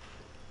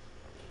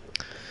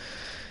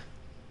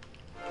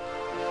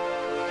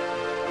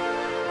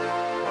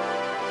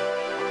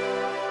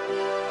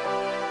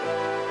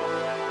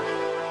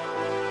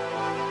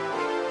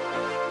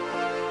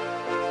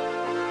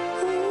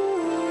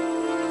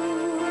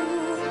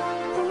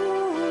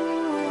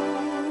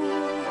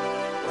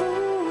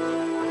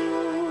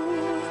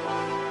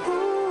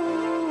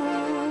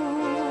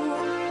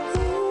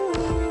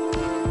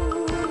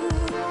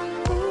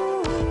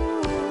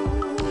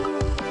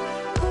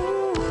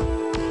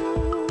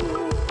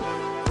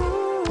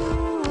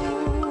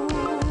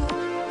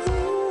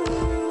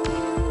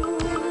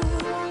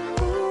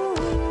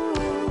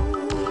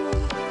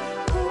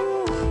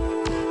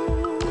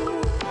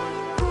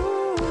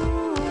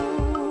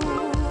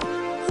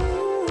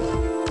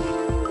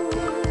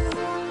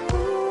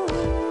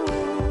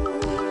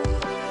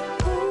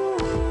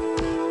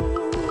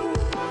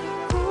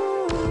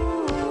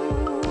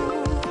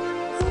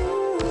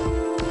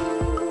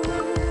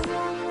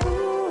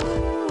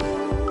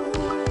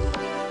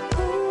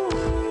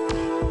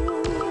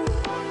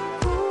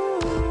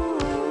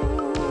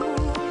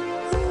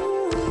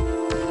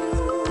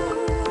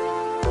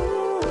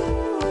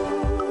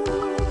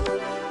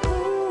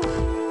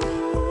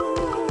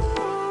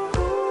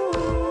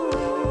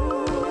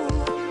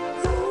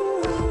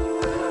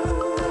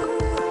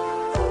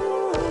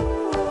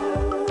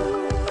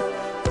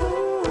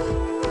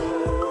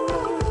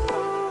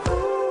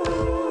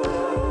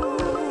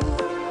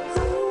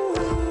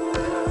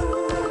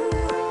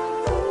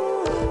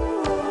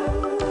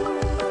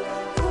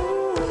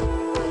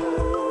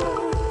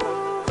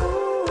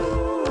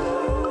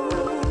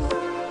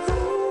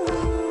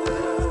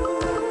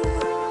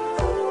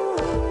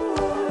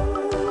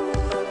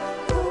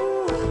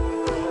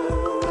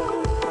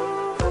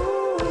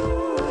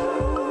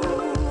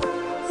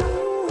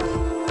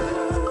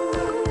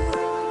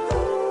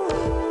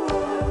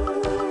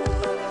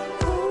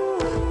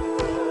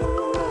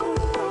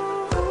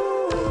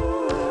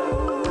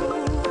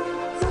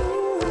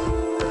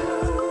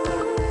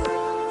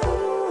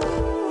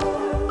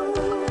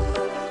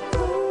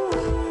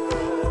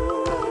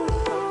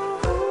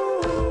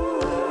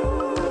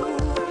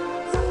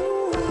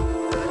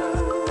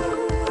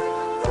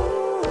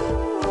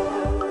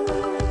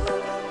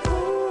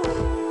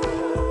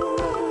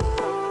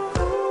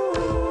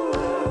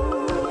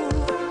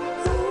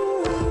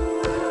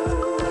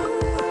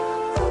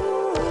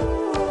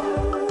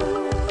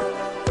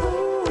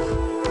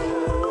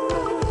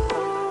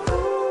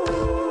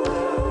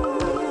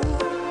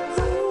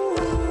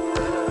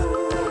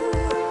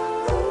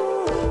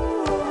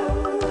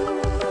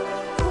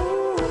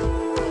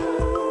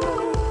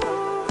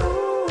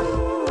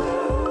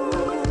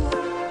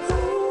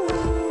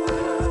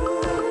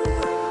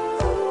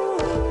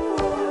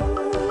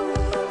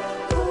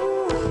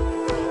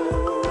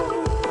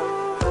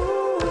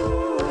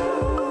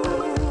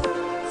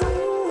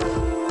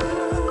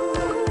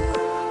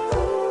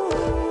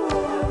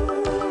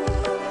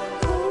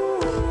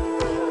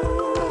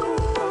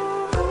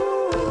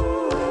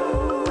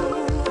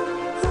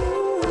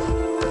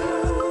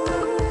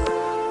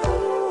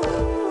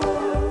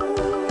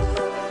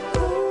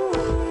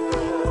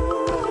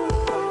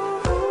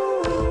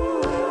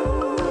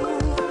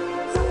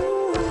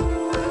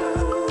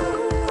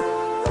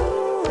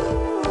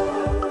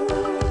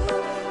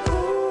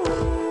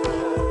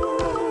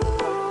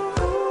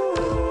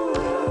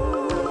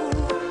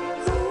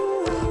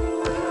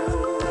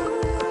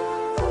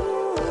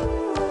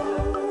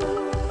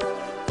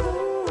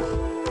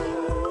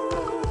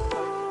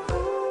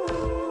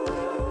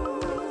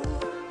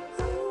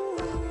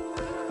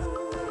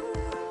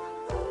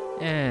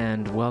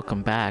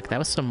 welcome back. That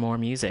was some more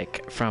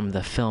music from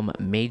the film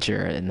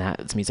Major, and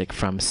that's music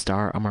from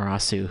Star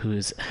Amarasu,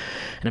 who's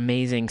an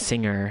amazing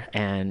singer,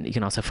 and you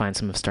can also find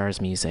some of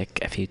Star's music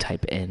if you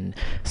type in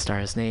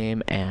Star's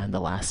name, and the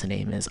last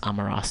name is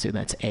Amarasu.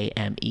 That's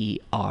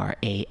Amerasu.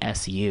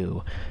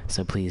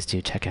 So please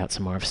do check out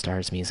some more of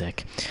Star's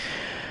music.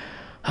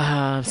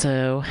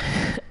 So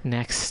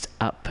next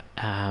up,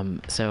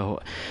 so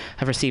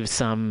I've received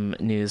some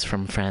news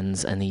from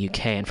friends in the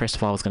UK, and first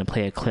of all, I was going to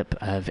play a clip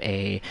of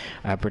a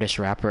British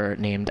rapper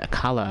named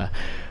Akala,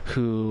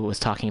 who was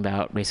talking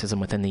about racism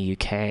within the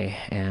UK,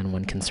 and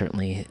one can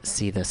certainly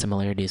see the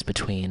similarities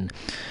between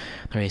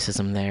the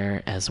racism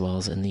there as well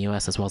as in the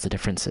US, as well as the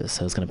differences.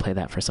 So I was going to play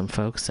that for some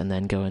folks, and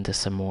then go into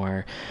some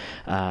more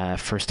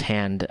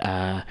first-hand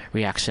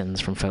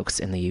reactions from folks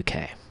in the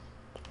UK.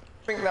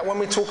 I think that when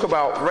we talk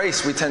about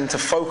race, we tend to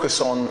focus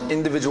on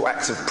individual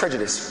acts of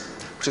prejudice,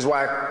 which is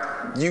why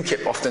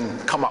UKIP often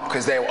come up,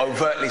 because they'll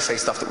overtly say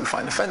stuff that we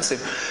find offensive.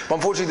 But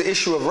unfortunately, the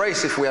issue of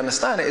race, if we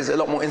understand it, is a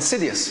lot more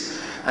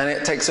insidious, and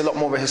it takes a lot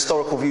more of a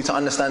historical view to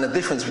understand the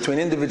difference between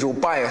individual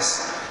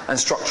bias and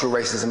structural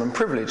racism and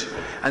privilege.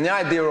 And the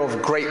idea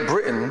of Great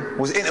Britain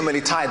was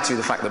intimately tied to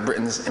the fact that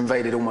Britain's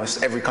invaded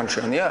almost every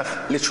country on the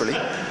earth, literally.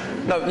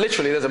 No,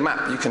 literally, there's a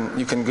map, you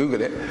can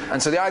Google it.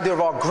 And so the idea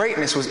of our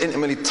greatness was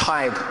intimately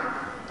tied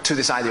to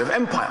this idea of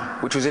empire,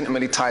 which was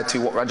intimately tied to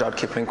what Rudyard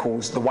Kipling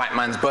calls the white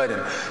man's burden,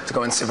 to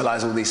go and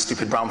civilize all these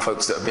stupid brown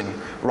folks that have been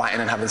writing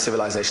and having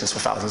civilizations for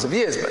thousands of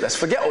years. But let's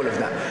forget all of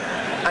that.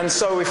 And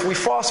so if we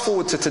fast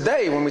forward to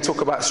today, when we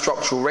talk about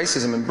structural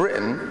racism in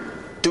Britain,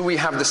 do we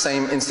have the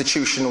same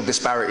institutional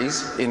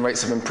disparities in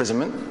rates of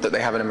imprisonment that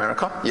they have in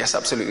America? Yes,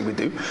 absolutely we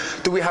do.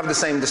 Do we have the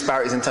same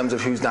disparities in terms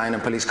of who's dying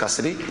in police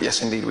custody?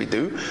 Yes, indeed we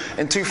do.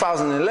 In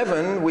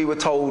 2011, we were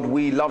told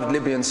we loved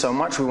Libyans so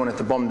much we wanted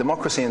to bomb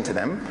democracy into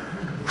them.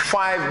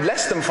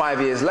 Less than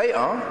 5 years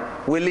later,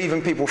 we're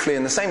leaving people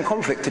fleeing the same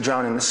conflict to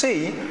drown in the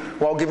sea,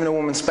 while giving a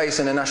woman space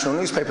in a national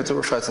newspaper to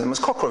refer to them as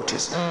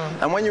cockroaches.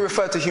 And when you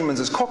refer to humans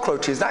as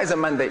cockroaches, that is a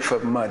mandate for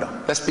murder.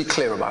 Let's be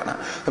clear about that.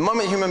 The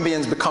moment human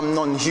beings become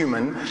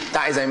non-human,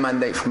 that is a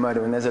mandate for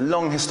murder, and there's a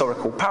long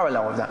historical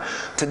parallel of that.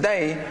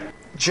 Today,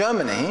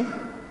 Germany,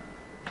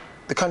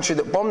 the country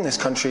that bombed this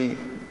country,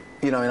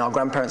 in our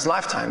grandparents'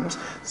 lifetimes,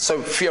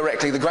 so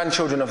theoretically the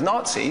grandchildren of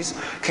Nazis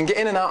can get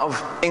in and out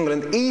of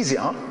England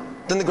easier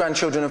than the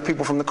grandchildren of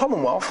people from the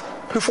Commonwealth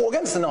who fought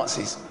against the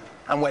Nazis.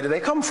 And where do they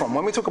come from?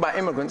 When we talk about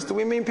immigrants, do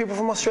we mean people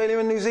from Australia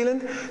and New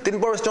Zealand?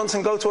 Didn't Boris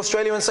Johnson go to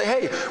Australia and say,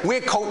 hey,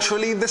 we're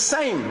culturally the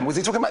same? Was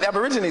he talking about the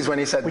Aborigines when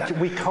he said that?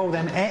 We call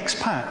them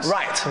expats.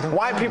 Right.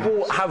 White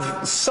people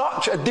have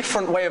such a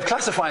different way of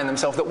classifying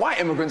themselves that white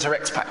immigrants are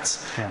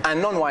expats,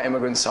 and non-white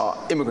immigrants are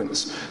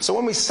immigrants. So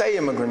when we say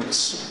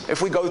immigrants,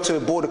 if we go to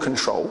border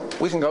control,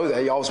 we can go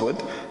there,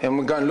 Yarlswood, and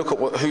we go and look at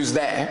who's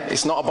there.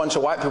 It's not a bunch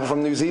of white people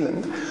from New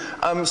Zealand.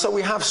 So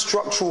we have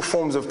structural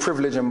forms of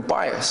privilege and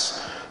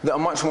bias that are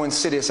much more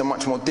insidious and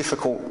much more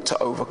difficult to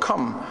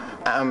overcome.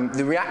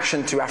 The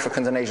reaction to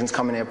Africans and Asians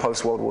coming here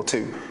post-World War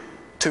II,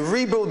 to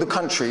rebuild the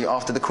country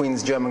after the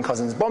Queen's German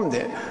cousins bombed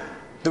it,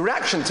 the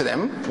reaction to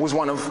them was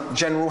one of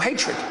general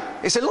hatred.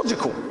 It's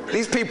illogical.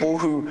 These people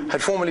who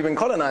had formerly been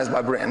colonized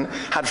by Britain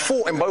had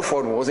fought in both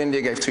world wars.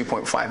 India gave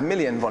 2.5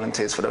 million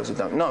volunteers, for those who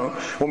don't know.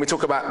 When we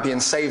talk about being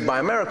saved by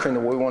America in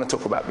the war, we want to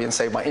talk about being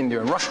saved by India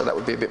and Russia. That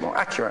would be a bit more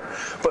accurate.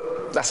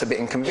 But that's a bit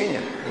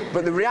inconvenient.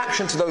 But the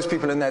reaction to those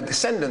people and their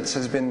descendants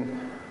has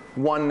been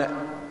one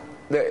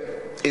that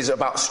is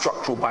about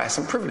structural bias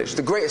and privilege.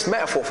 The greatest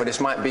metaphor for this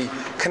might be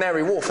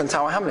Canary Wharf and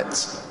Tower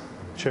Hamlets.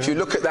 Sure. If you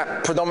look at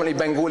that predominantly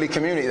Bengali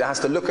community that has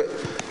to look at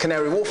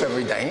Canary Wharf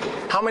every day,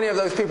 how many of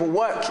those people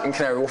work in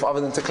Canary Wharf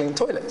other than to clean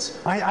toilets?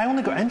 I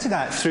only got into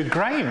that through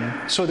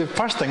grime. So the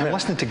first thing, I'm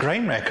listening to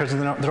grime records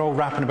and they're all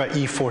rapping about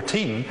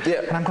E14.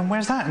 Yeah. And I'm going,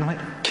 where's that? And I'm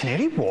like,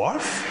 Canary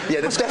Wharf?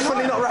 Yeah, they're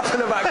definitely not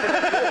rapping about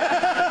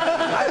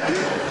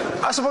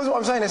I suppose what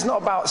I'm saying is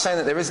not about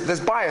saying that there's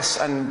bias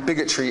and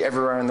bigotry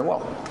everywhere in the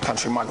world. The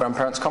country my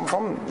grandparents come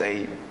from,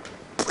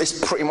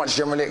 it's pretty much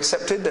generally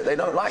accepted that they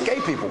don't like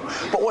gay people.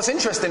 But what's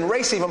interesting,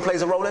 race even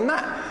plays a role in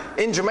that.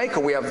 In Jamaica,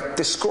 we have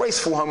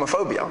disgraceful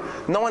homophobia.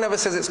 No one ever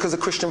says it's because of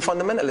Christian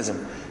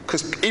fundamentalism.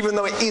 Because even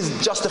though it is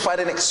justified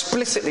in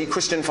explicitly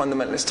Christian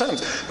fundamentalist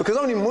terms, because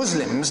only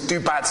Muslims do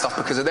bad stuff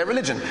because of their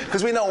religion.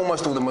 Because we know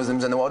almost all the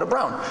Muslims in the world are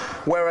brown.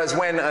 Whereas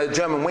when a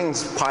German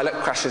wings pilot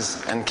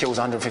crashes and kills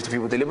 150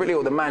 people deliberately,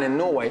 or the man in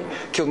Norway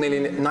killed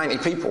nearly 90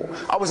 people.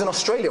 I was in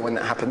Australia when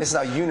that happened. This is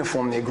how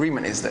uniform the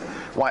agreement is that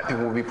white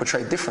people will be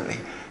portrayed differently.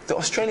 The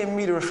Australian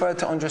media referred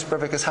to Andres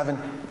Breivik as having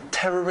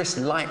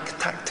terrorist-like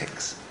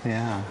tactics.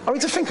 Yeah. I mean,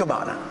 to think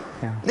about that.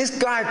 Yeah. This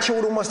guy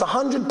killed almost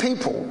 100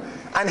 people,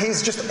 and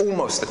he's just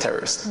almost a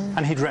terrorist.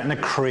 And he'd written a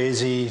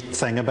crazy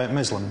thing about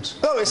Muslims.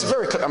 No, it's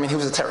very clear. I mean, he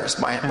was a terrorist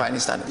by any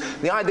standard.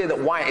 The idea that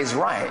white is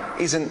right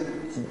isn't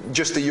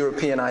just a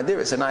European idea.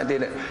 It's an idea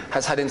that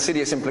has had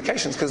insidious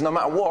implications, because no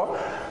matter what,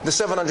 the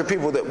 700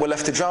 people that were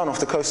left to drown off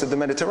the coast of the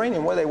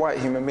Mediterranean, were they white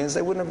human beings,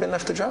 they wouldn't have been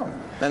left to drown.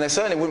 And they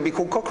certainly wouldn't be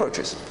called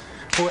cockroaches.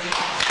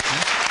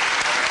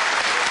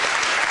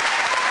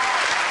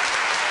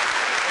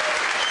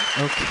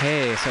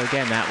 Okay, so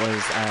again, that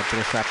was a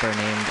British rapper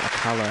named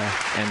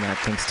Akala, and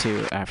thanks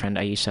to our friend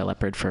Aisha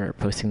Leopard for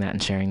posting that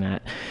and sharing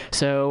that.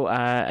 So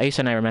Aisha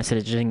and I were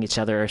messaging each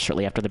other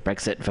shortly after the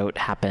Brexit vote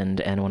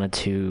happened, and wanted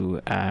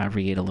to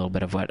read a little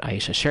bit of what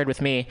Aisha shared with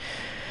me,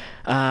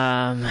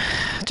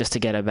 just to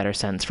get a better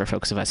sense for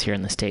folks of us here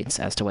in the States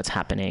as to what's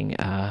happening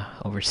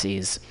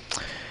overseas.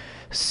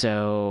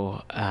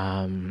 So,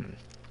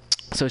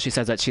 so she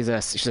says that she's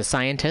a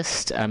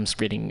scientist. I'm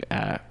just reading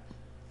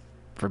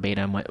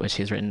verbatim what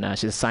she's written.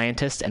 She's a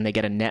scientist, and they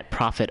get a net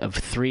profit of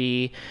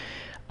 £3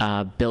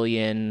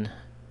 billion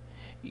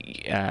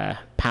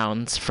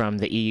pounds from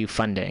the EU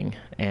funding,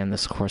 and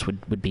this, of course,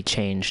 would be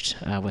changed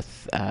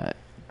with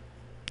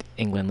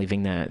England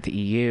leaving the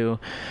EU.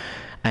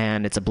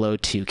 And it's a blow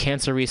to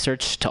cancer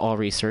research, to all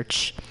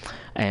research,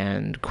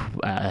 and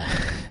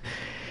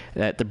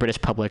that the British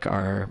public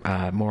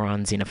are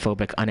morons,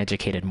 xenophobic,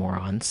 uneducated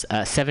morons.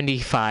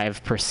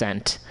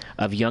 75%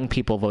 of young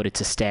people voted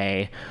to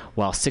stay,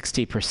 while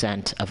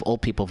 60% of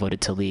old people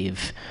voted to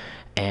leave,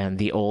 and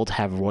the old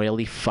have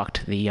royally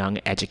fucked the young,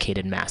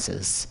 educated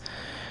masses.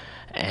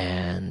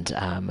 And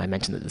I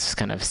mentioned that this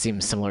kind of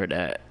seems similar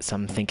to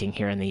some thinking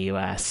here in the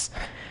U.S.,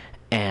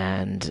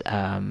 and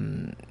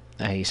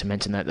I used to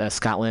mention that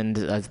Scotland,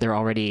 they're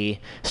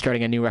already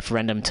starting a new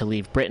referendum to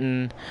leave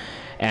Britain,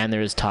 and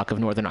there's talk of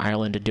Northern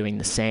Ireland doing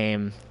the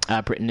same.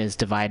 Britain is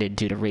divided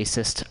due to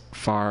racist,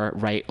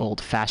 far-right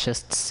old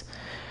fascists,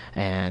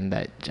 and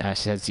that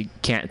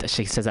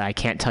she says, I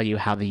can't tell you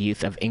how the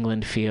youth of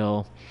England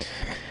feel.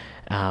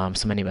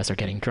 So many of us are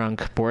getting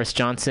drunk. Boris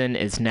Johnson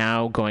is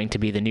now going to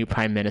be the new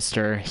prime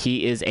minister.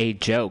 He is a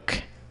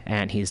joke,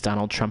 and he's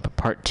Donald Trump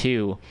Part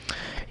 2.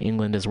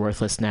 England is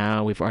worthless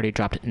now. We've already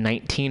dropped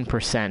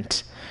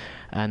 19%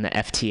 on the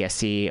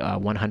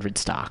FTSE 100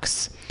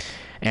 stocks,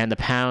 and the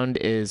pound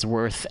is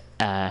worth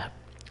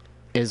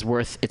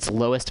its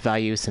lowest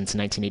value since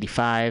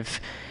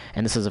 1985.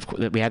 And this is,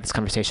 we had this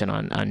conversation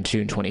on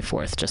June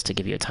 24th, just to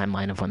give you a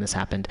timeline of when this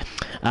happened.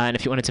 And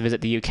if you wanted to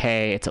visit the UK,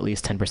 it's at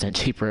least 10%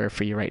 cheaper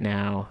for you right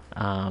now.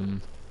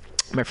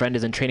 My friend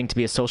is in training to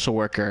be a social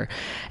worker,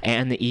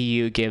 and the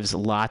EU gives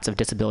lots of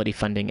disability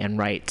funding and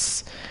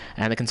rights.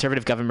 And the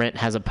Conservative government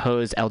has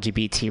opposed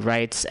LGBT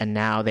rights, and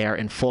now they are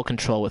in full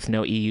control with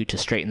no EU to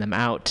straighten them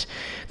out.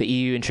 The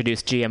EU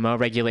introduced GMO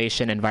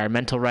regulation,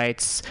 environmental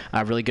rights,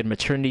 really good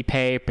maternity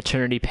pay,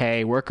 paternity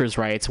pay, workers'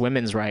 rights,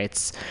 women's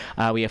rights.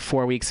 We have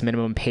 4 weeks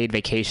minimum paid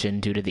vacation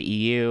due to the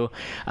EU.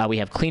 We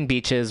have clean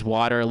beaches,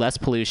 water, less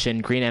pollution,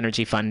 green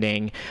energy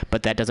funding,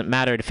 but that doesn't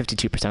matter to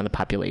 52% of the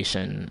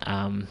population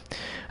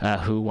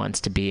who wants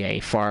to be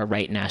a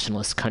far-right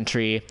nationalist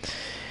country.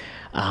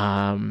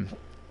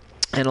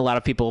 And a lot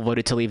of people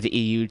voted to leave the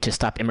EU to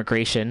stop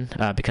immigration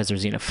because they're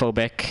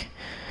xenophobic.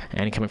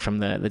 And coming from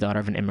the daughter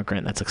of an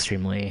immigrant, that's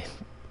extremely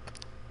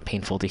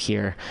painful to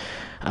hear.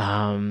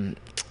 Oh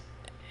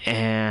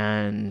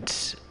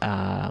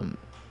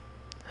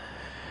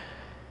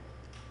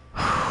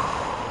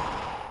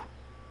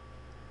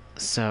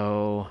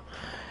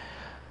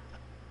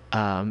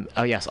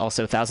yes,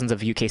 also thousands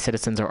of UK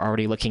citizens are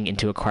already looking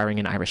into acquiring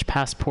an Irish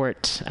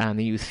passport.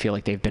 The youth feel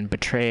like they've been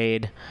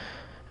betrayed.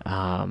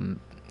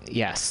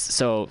 Yes,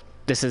 so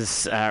this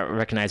is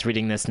recognized.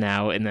 Reading this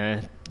now,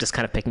 just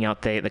kind of picking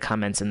out the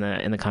comments in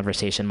the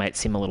conversation might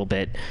seem a little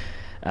bit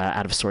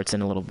out of sorts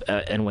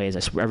in ways.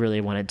 I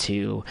really wanted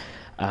to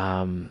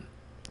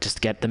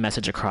just get the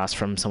message across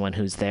from someone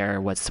who's there,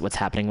 what's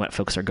happening, what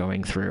folks are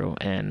going through.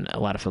 And a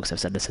lot of folks have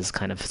said this is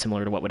kind of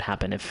similar to what would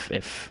happen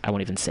if I won't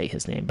even say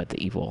his name, but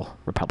the evil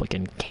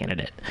Republican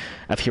candidate,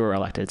 if he were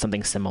elected,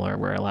 something similar,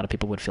 where a lot of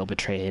people would feel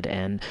betrayed,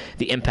 and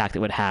the impact it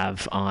would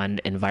have on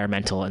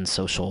environmental and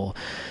social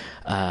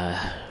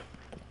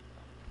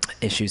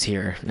issues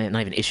here.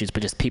 Not even issues,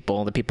 but just the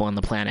people on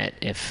the planet,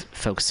 if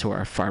folks who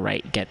are far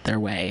right get their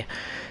way.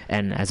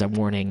 And as a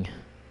warning,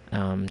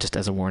 just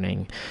as a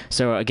warning.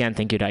 So again,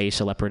 thank you to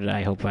Aisha Leopard.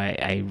 I hope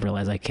I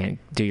realize I can't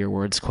do your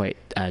words quite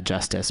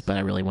justice, but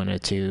I really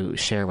wanted to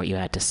share what you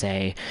had to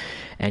say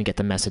and get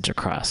the message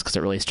across, because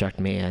it really struck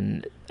me.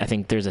 And I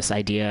think there's this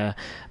idea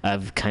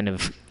of kind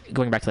of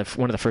going back to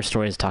one of the first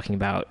stories, talking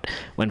about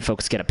when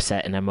folks get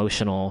upset and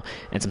emotional,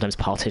 and sometimes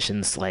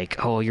politicians like,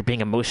 oh, you're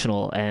being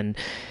emotional, and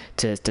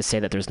to say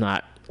that there's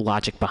not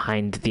logic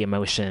behind the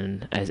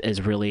emotion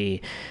is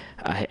really,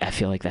 I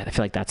feel like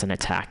that's an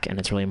attack, and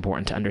it's really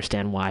important to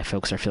understand why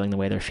folks are feeling the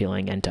way they're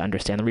feeling, and to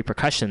understand the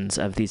repercussions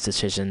of these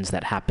decisions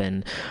that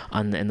happen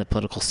in the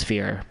political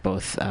sphere,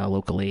 both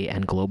locally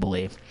and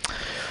globally.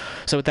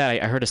 So with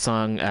that, I heard a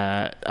song.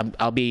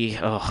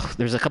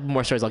 There's a couple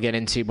more stories I'll get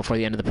into before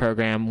the end of the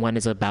program. One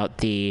is about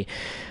the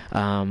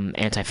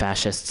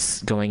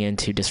anti-fascists going in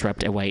to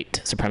disrupt a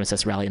white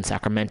supremacist rally in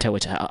Sacramento,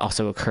 which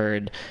also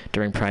occurred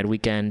during Pride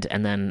weekend.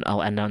 And then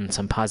I'll end on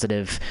some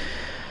positive,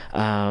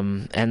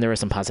 and there were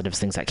some positive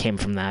things that came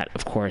from that,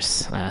 of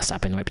course,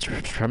 stopping white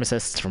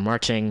supremacists from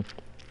marching.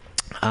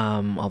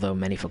 although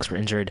many folks were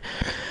injured.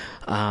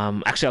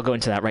 Actually, I'll go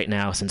into that right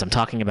now since I'm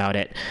talking about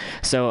it.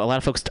 So a lot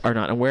of folks are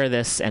not aware of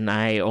this, and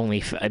I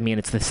mean,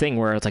 it's this thing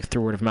where it's like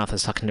through word of mouth. I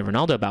was talking to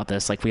Ronaldo about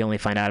this. Like, we only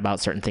find out about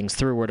certain things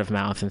through word of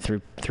mouth and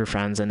through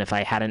friends, and if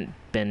I hadn't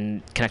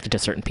been connected to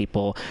certain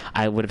people,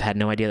 I would have had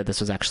no idea that this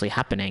was actually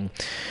happening.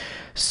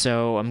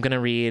 So I'm going to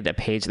read a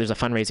page. There's a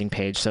fundraising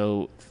page.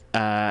 So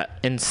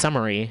in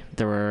summary,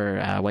 there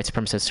were white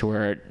supremacists who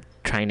were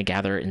trying to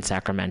gather in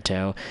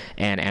Sacramento,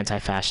 and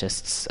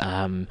anti-fascists,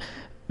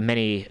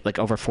 many, like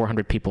over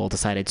 400 people,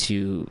 decided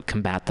to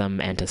combat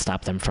them and to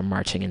stop them from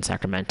marching in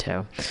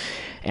Sacramento.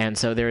 And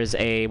so there is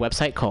a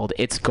website called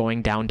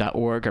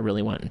itsgoingdown.org. I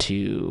really want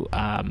to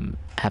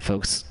have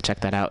folks check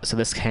that out. So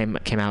this came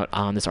out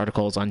on, this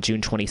article is on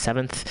June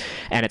 27th,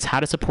 and it's how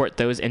to support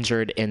those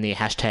injured in the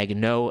hashtag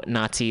No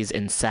Nazis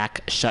in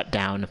Sac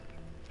shutdown.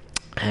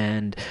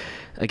 And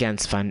again,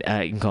 it's fun.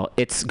 You can call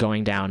It's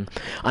Going Down.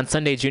 On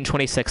Sunday, June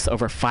 26th,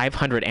 over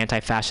 500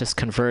 anti-fascists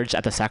converged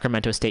at the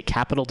Sacramento State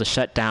Capitol to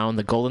shut down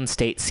the Golden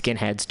State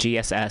Skinheads,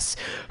 GSS,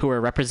 who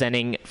were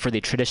representing for the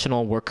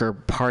Traditional Worker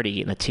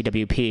Party, the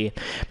TWP.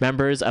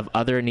 Members of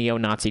other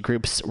neo-Nazi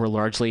groups were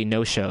largely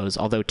no-shows,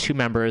 although 2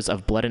 members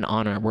of Blood and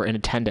Honor were in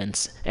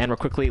attendance and were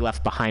quickly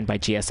left behind by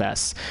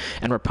GSS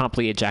and were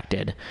promptly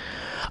ejected.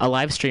 A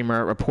live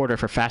streamer, reporter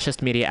for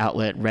fascist media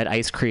outlet Red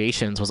Ice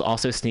Creations, was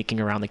also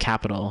sneaking around the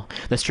Capitol.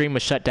 The stream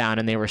was shut down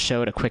and they were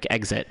showed a quick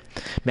exit.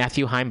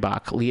 Matthew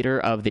Heimbach, leader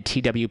of the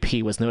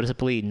TWP, was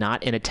noticeably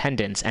not in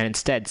attendance and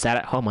instead sat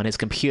at home on his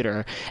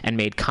computer and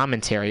made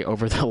commentary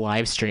over the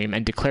live stream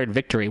and declared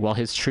victory while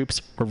his troops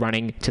were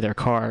running to their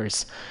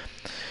cars.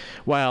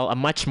 While a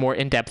much more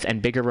in-depth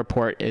and bigger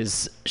report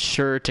is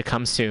sure to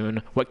come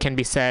soon, what can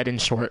be said in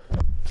short,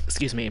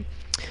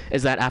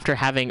 is that after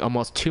having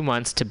almost 2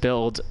 months to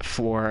build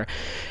for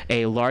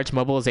a large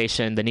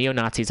mobilization, the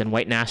neo-Nazis and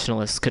white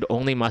nationalists could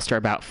only muster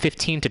about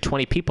 15 to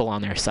 20 people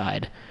on their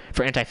side.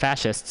 For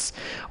anti-fascists,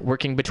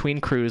 working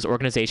between crews,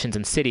 organizations,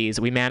 and cities,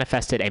 we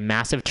manifested a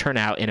massive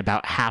turnout in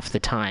about half the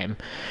time.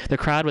 The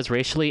crowd was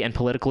racially and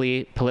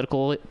politically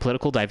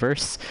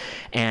diverse,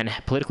 and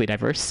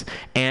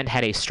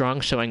had a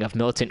strong showing of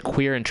militant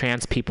queer and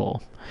trans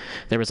people.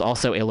 There was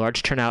also a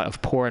large turnout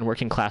of poor and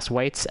working class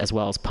whites, as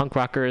well as punk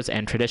rockers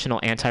and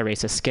traditional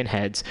anti-racist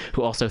skinheads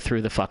who also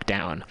threw the fuck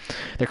down.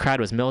 The crowd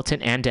was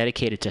militant and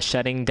dedicated to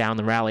shutting down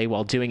the rally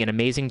while doing an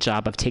amazing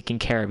job of taking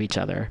care of each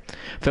other.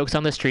 Folks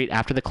on the street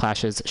after the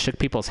clashes shook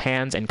people's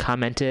hands and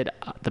commented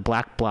the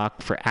Black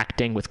Bloc for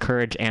acting with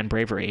courage and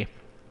bravery.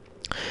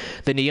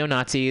 The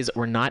neo-Nazis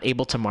were not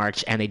able to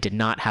march, and they did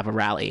not have a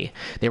rally.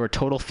 They were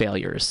total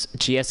failures.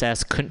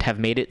 GSS couldn't have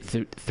made it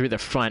through the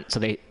front, so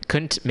they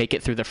couldn't make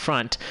it through the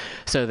front,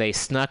 so they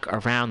snuck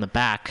around the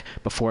back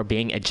before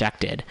being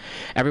ejected.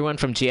 Everyone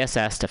from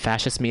GSS to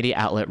fascist media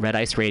outlet Red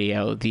Ice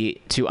Radio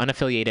to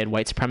unaffiliated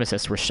white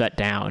supremacists were shut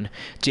down.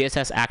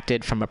 GSS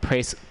acted from a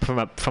place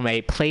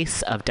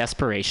of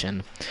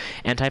desperation.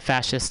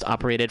 Anti-fascists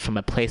operated from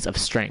a place of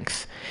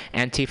strength.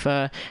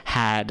 Antifa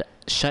had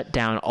shut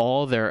down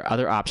all their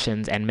other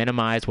options and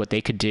minimized what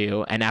they could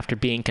do, and after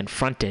being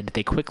confronted,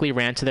 they quickly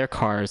ran to their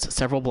cars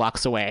several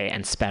blocks away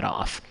and sped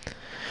off.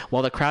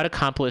 While the crowd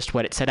accomplished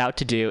what it set out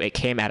to do, it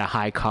came at a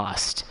high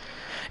cost.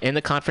 In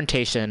the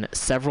confrontation,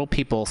 several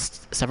people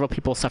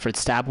suffered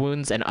stab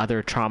wounds and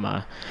other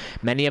trauma.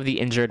 Many of the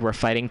injured were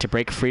fighting to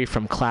break free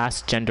from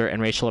class, gender,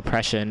 and racial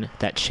oppression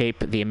that shape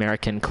the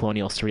American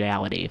colonial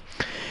reality.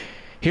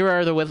 Here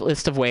are the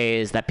list of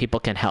ways that people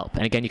can help.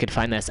 And again, you can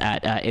find this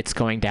at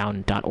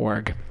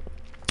itsgoingdown.org.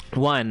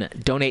 1.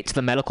 Donate to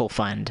the medical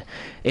fund.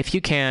 If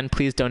you can,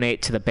 please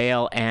donate to the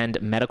Bail and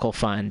Medical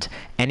Fund.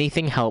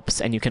 Anything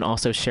helps, and you can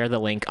also share the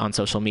link on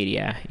social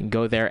media. You can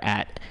go there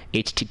at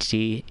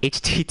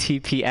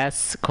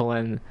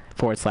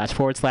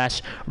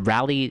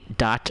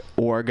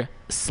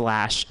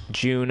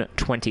https://rally.org/June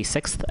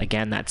 26th.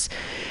 Again, that's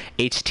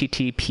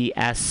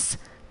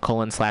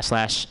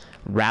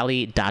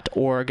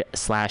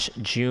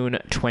https://rally.org/June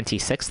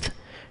 26th.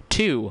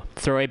 2.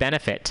 Throw a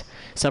benefit.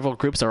 Several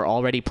groups are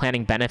already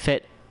planning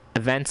benefit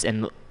events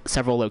in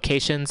several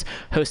locations.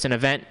 Host an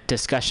event,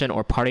 discussion,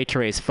 or party to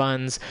raise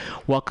funds.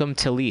 Welcome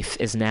to Leaf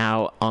is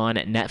now on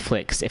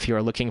Netflix if you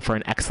are looking for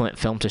an excellent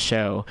film to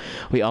show.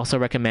 We also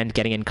recommend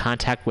getting in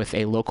contact with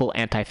a local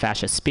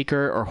anti-fascist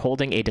speaker or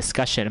holding a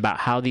discussion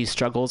about how these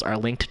struggles are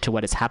linked to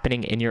what is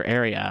happening in your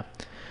area.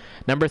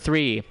 Number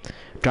 3,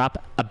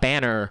 drop a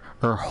banner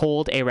or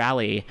hold a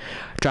rally.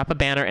 Drop a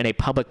banner in a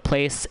public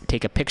place,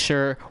 take a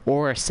picture,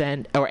 or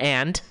send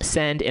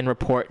in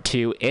report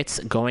to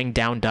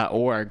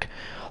itsgoingdown.org.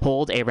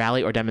 Hold a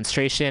rally or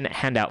demonstration,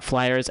 hand out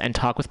flyers, and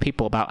talk with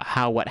people about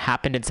how what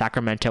happened in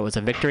Sacramento was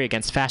a victory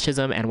against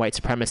fascism and white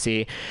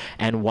supremacy,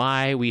 and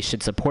why we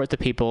should support the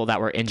people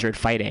that were injured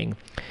fighting.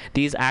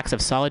 These acts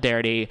of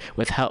solidarity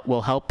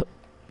will help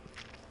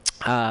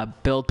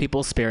build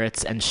people's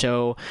spirits and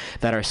show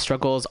that our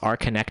struggles are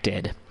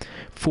connected.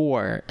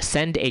 4.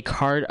 Send a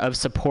card of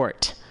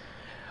support.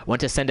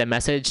 Want to send a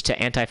message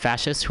to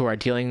anti-fascists who are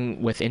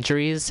dealing with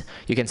injuries?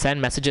 You can send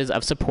messages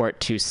of support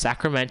to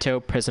Sacramento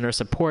Prisoner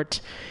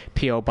Support,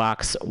 P.O.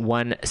 Box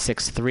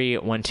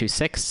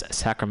 163126,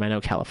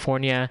 Sacramento,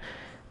 California,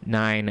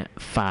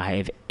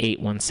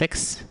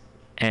 95816.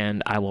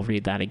 And I will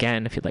read that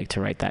again if you'd like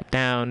to write that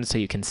down so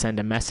you can send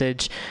a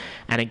message.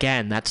 And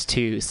again, that's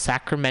to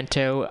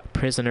Sacramento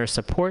Prisoner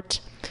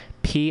Support,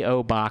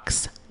 P.O.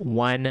 Box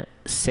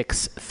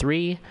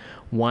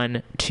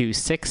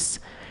 163126,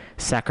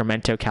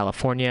 Sacramento,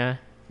 California,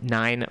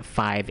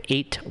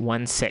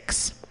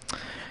 95816.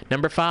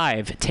 Number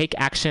 5, take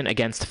action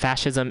against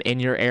fascism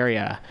in your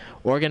area.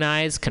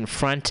 Organize,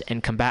 confront,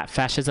 and combat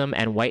fascism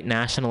and white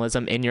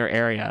nationalism in your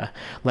area.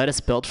 Let us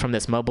build from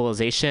this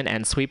mobilization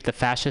and sweep the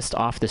fascists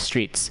off the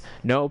streets.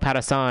 No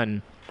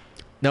pasaron.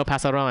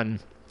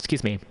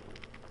 Excuse me.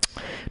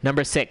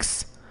 Number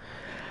 6,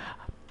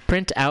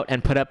 print out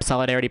and put up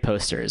solidarity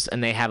posters,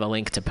 and they have a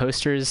link to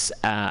posters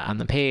on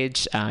the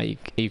page.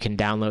 You can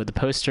download the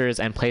posters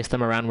and place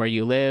them around where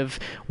you live,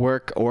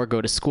 work, or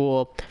go to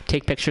school.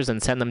 Take pictures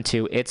and send them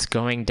to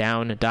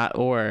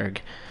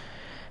itsgoingdown.org.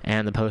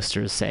 And the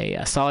posters say,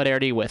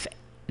 solidarity with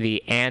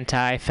the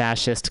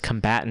anti-fascist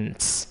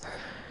combatants.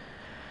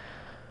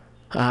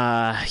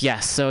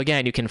 Yes, so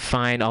again, you can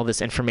find all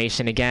this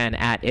information again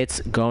at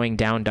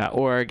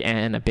itsgoingdown.org,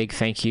 and a big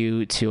thank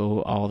you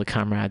to all the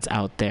comrades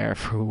out there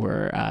who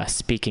were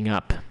speaking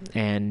up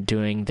and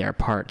doing their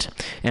part.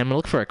 And I'm gonna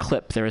look for a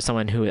clip. There was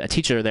a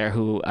teacher there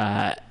who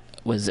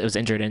was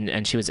injured,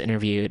 and she was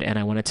interviewed, and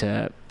I wanted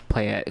to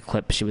play a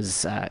clip. She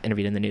was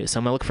interviewed in the news, so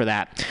I'm gonna look for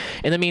that.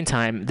 In the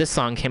meantime, this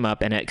song came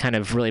up, and it kind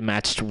of really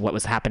matched what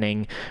is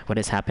happening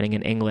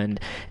in England,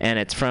 and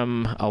it's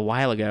from a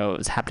while ago. It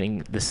was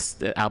happening. This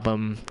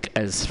album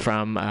is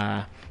from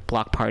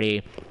Block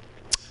Party,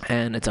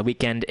 and it's A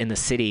Weekend in the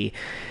City,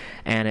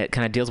 and it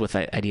kind of deals with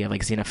the idea of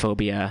like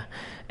xenophobia,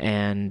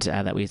 and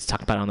that we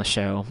talked about on the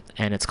show,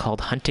 and it's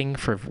called Hunting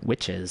for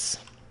Witches.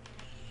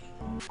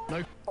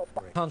 No.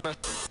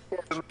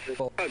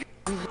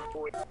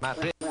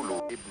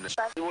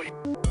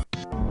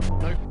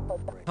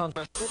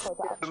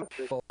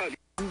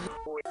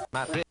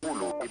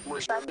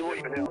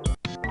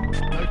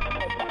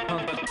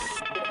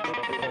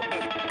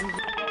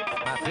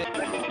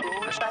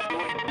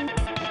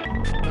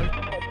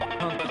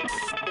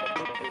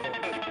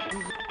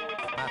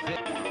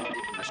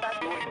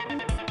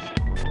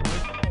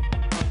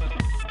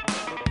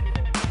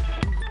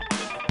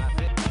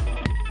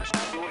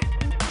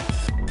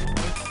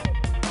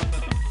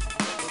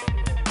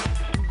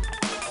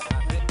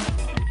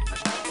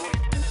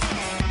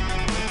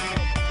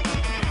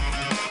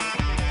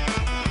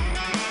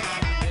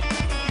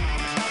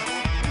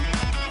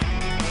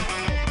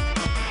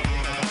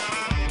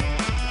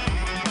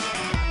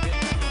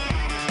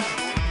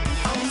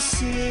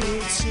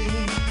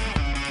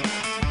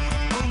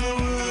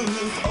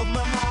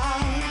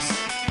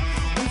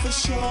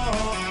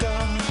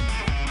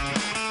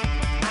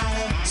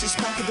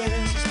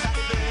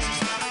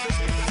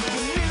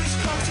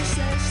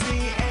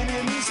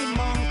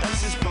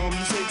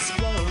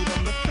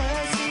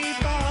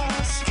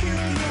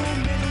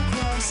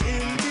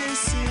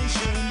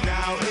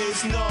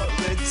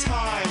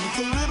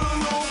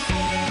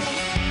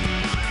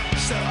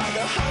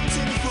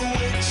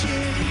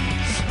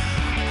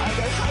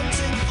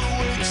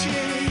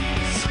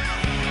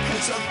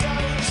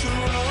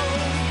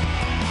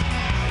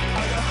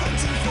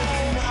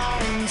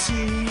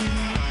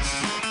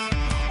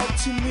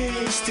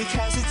 Optimistic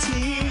as a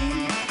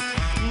teen,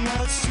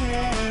 now it's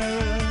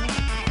terror.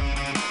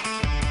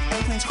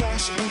 Airplanes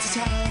crash into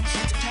towns.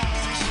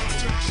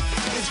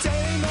 The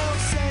Daily Mail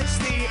says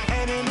the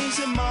enemy's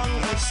among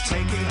us,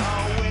 taking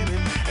our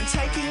women and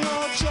taking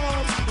our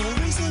jobs. A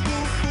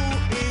reasonable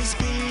thought is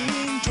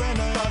being dreamt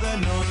by the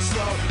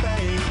non-stop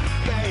bang,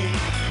 bang,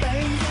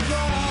 bang for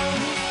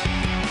love.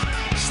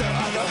 So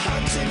I go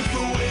hunting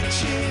for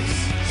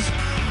witches.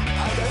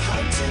 I go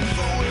hunting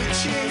for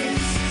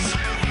witches.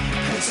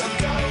 As I'm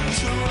going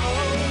to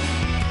Rome,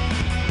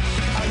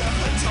 I go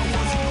hunt. I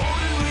was an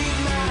ordinary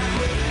man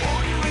with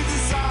ordinary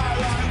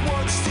desire. I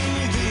watched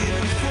TV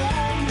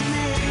informed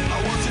me. I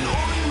was an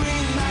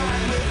ordinary man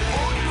with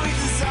ordinary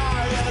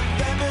desire.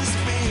 There must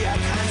be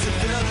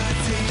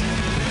accountability.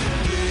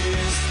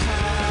 This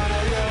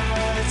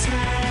palette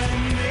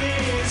and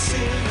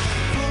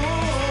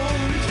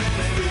misinformed,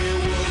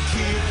 fear will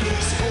keep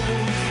us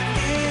all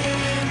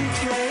in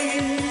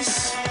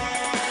place.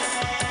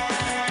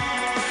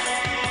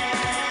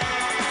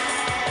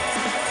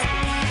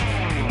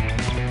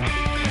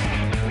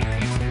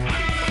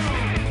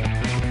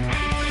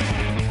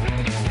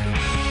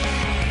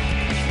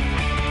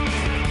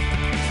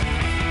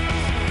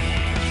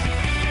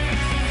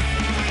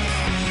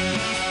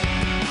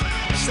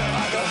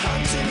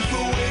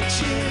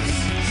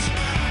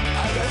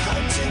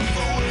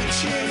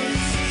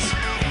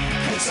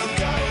 As I'm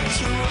going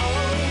to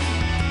Rome,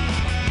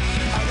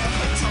 I go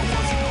hunt. I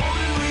was an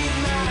ordinary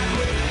man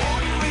with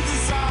ordinary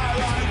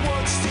desire. I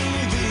watched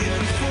TV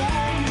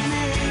informed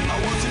me. I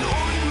was an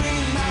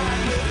ordinary man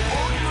with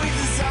ordinary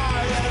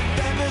desire.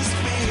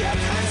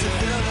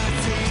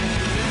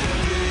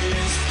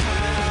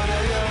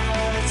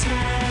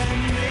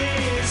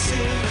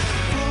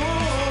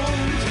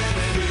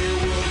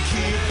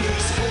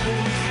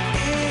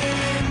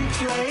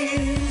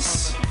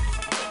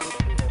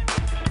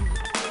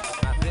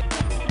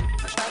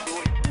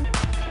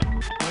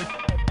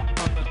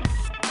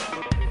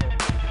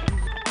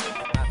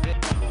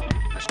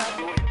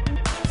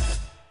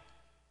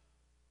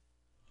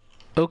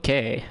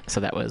 Okay, so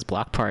that was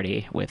Block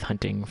Party with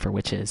Hunting for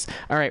Witches.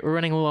 All right, we're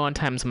running low on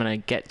time, so I'm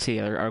going to get to the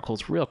other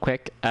articles real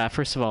quick.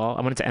 First of all,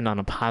 I wanted to end on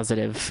a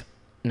positive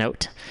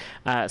note.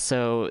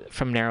 So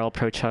from Narrow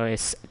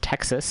Pro-Choice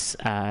Texas,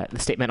 the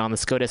statement on the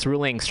SCOTUS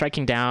ruling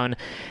striking down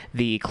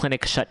the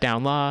clinic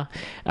shutdown law.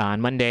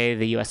 On Monday,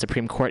 the U.S.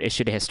 Supreme Court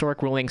issued a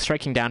historic ruling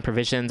striking down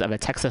provisions of a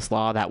Texas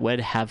law that would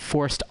have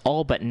forced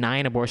all but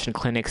 9 abortion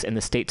clinics in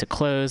the state to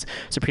close.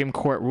 Supreme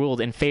Court ruled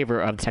in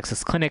favor of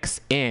Texas clinics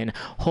in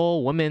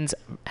Whole Women's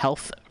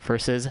Health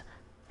versus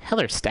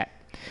Hellerstedt.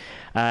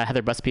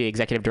 Heather Busby,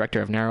 executive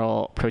director of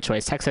Narrow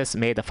Pro-Choice Texas,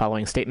 made the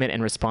following statement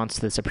in response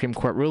to the Supreme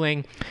Court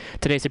ruling.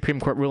 Today's Supreme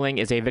Court ruling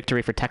is a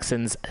victory for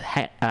Texans'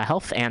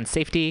 health and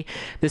safety.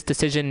 This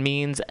decision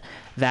means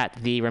that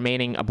the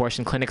remaining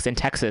abortion clinics in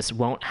Texas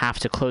won't have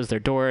to close their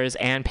doors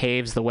and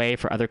paves the way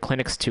for other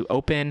clinics to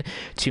open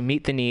to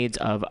meet the needs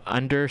of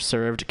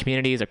underserved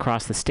communities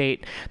across the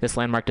state. This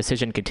landmark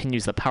decision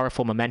continues the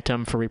powerful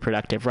momentum for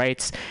reproductive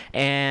rights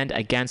and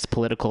against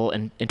political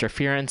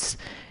interference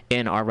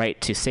in our right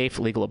to safe,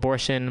 legal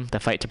abortion. The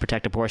fight to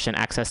protect abortion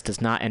access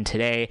does not end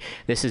today.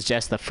 This is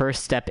just the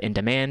first step in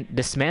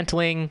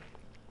dismantling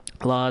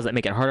laws that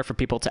make it harder for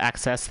people to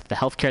access the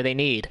health care they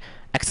need.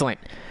 Excellent.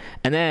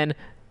 And then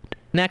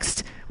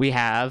next, we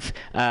have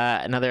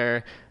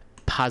another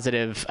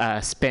positive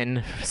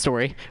spin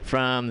story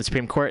from the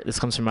Supreme Court. This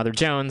comes from Mother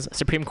Jones.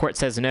 Supreme Court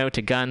says no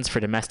to guns for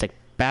domestic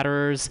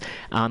batterers.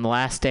 On the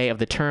last day of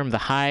the term, the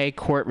High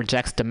Court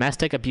rejects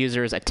domestic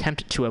abusers'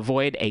 attempt to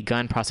avoid a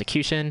gun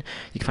prosecution.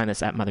 You can find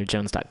this at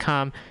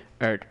motherjones.com.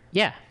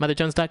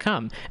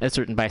 motherjones.com. It's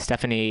written by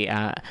Stephanie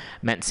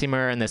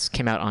Mentsimer, and this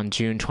came out on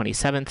June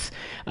 27th.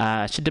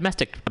 Should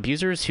domestic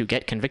abusers who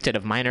get convicted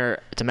of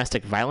minor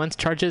domestic violence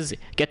charges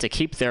get to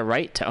keep their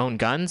right to own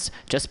guns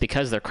just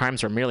because their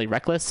crimes were merely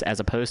reckless as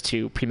opposed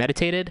to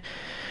premeditated?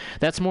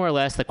 That's more or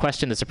less the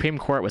question the Supreme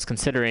Court was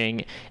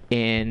considering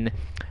in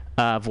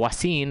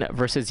Voisin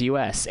versus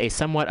U.S., a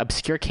somewhat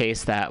obscure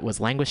case that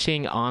was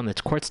languishing on the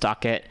court's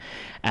docket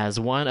as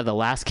one of the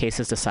last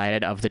cases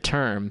decided of the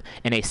term.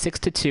 In a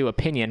 6-2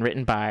 opinion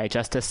written by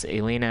Justice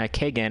Elena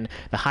Kagan,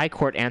 the High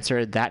Court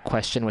answered that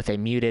question with a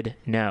muted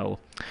no.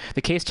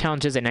 The case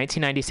challenges a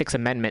 1996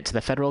 amendment to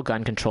the Federal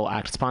Gun Control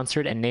Act,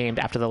 sponsored and named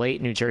after the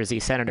late New Jersey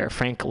Senator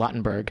Frank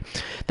Lautenberg,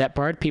 that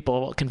barred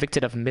people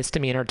convicted of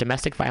misdemeanor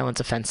domestic violence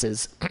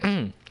offenses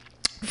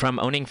from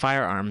owning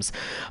firearms.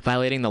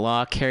 Violating the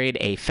law carried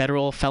a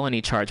federal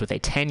felony charge with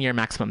a 10-year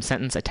maximum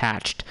sentence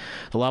attached.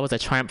 The law was a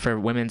triumph for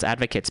women's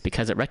advocates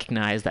because it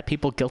recognized that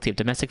people guilty of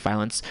domestic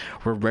violence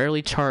were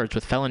rarely charged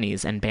with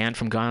felonies and banned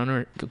from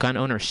gun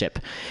ownership,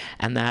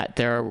 and that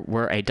there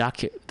was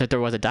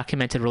a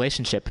documented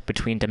relationship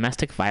between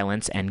domestic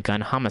violence and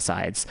gun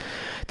homicides.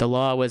 The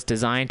law was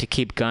designed to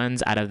keep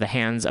guns out of the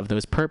hands of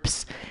those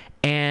perps,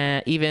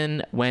 and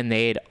even when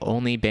they'd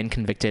only been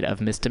convicted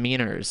of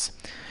misdemeanors.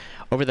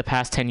 Over the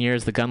past 10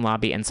 years, the gun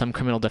lobby and some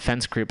criminal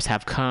defense groups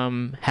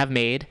have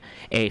made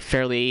a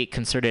fairly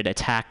concerted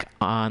attack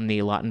on the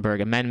Lautenberg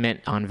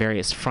Amendment on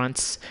various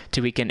fronts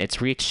to weaken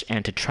its reach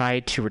and to try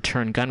to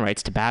return gun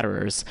rights to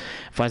batterers.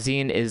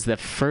 Voisin is the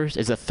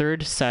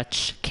third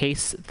such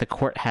case the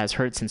court has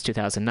heard since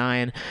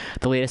 2009.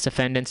 The latest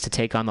defendants to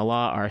take on the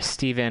law are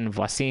Stephen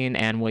Voisin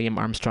and William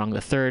Armstrong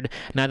III,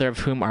 neither of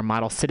whom are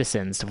model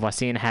citizens.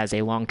 Voisin has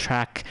a long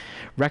track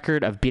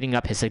record of beating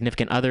up his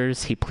significant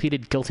others. He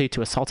pleaded guilty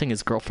to assaulting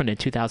his girlfriend in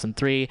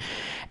 2003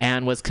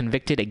 and was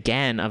convicted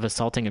again of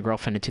assaulting a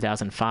girlfriend in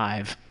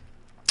 2005.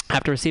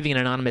 After receiving an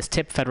anonymous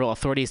tip, federal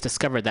authorities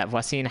discovered that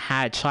Voisin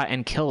had shot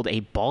and killed a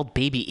bald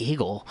baby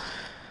eagle.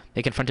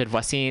 They confronted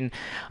Voisin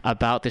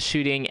about the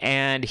shooting,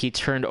 and he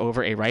turned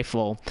over a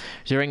rifle.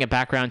 During a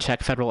background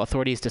check, federal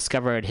authorities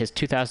discovered his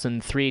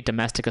 2003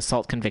 domestic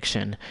assault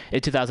conviction.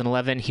 In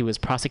 2011, he was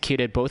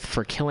prosecuted both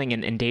for killing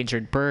an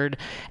endangered bird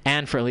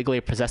and for illegally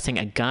possessing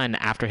a gun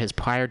after his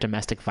prior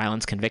domestic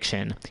violence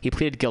conviction. He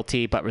pleaded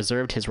guilty but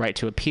reserved his right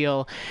to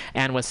appeal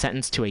and was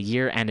sentenced to a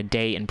year and a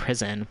day in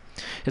prison.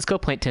 His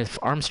co-plaintiff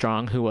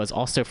Armstrong, who was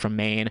also from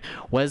Maine,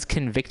 was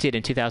convicted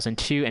in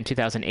 2002 and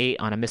 2008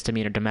 on a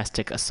misdemeanor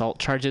domestic assault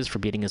charges for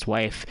beating his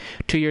wife.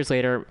 2 years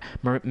later,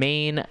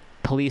 Maine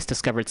police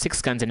discovered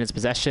 6 guns in his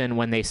possession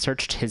when they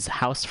searched his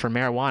house for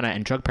marijuana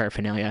and drug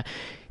paraphernalia.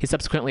 He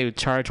subsequently was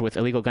charged with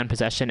illegal gun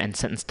possession and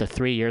sentenced to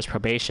 3 years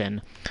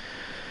probation.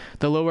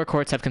 The lower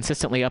courts have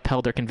consistently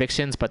upheld their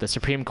convictions, but the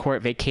Supreme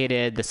Court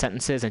vacated the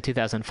sentences in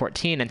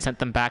 2014 and sent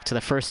them back to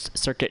the First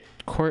Circuit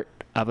Court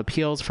of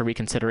Appeals for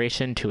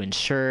reconsideration to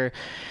ensure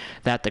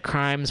that the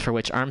crimes for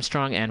which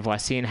Armstrong and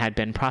Voisin had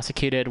been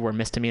prosecuted were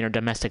misdemeanor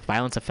domestic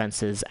violence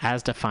offenses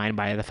as defined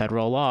by the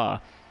federal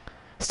law.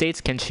 States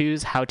can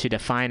choose how to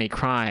define a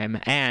crime,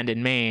 and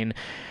in Maine,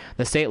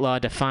 the state law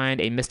defined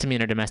a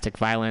misdemeanor domestic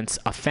violence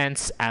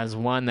offense as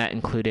one that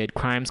included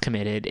crimes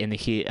committed in the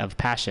heat of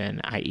passion,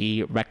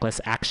 i.e.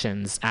 reckless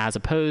actions, as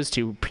opposed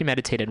to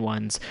premeditated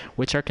ones,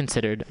 which are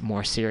considered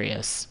more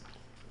serious.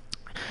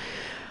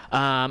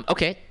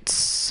 Okay.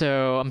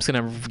 so I'm just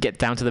going to get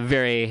down to the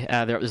very,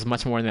 there was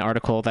much more in the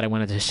article that I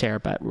wanted to share,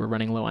 but we're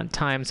running low on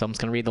time, so I'm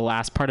just going to read the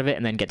last part of it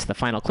and then get to the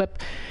final clip.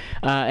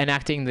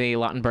 Enacting the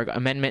Lautenberg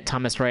Amendment,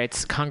 Thomas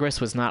writes, Congress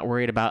was not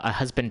worried about a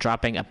husband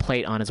dropping a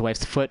plate on his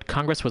wife's foot.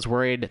 Congress was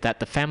worried that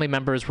the family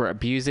members were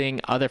abusing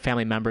other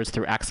family members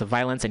through acts of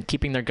violence and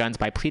keeping their guns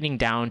by pleading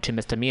down to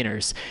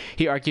misdemeanors.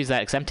 He argues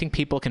that exempting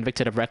people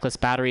convicted of reckless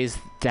batteries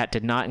that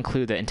did not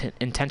include the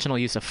intentional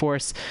use of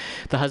force,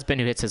 the husband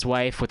who hits his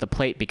wife with a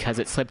plate because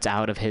it slipped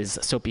out of his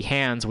soapy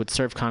hands, would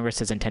serve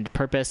Congress's intended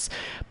purpose,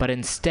 but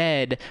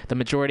instead the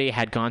majority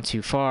had gone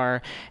too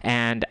far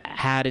and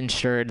had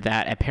ensured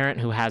that a parent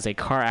who has a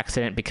car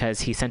accident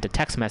because he sent a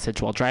text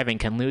message while driving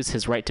can lose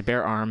his right to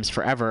bear arms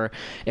forever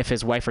if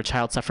his wife or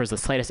child suffers the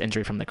slightest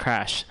injury from the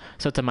crash.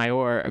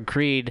 Sotomayor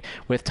agreed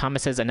with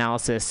Thomas's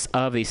analysis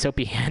of the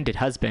soapy-handed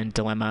husband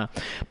dilemma,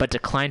 but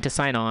declined to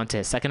sign on to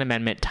his Second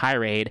Amendment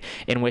tirade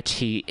in which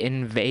he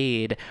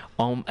inveighed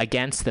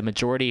against the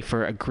majority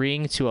for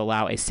agreeing to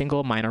allow a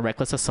single minor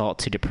reckless assault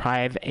to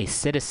deprive a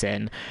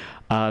citizen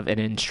of an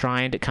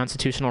enshrined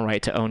constitutional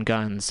right to own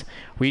guns.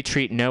 We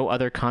treat no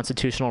other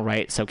constitutional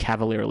right so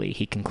cavalierly,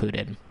 he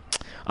concluded.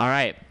 All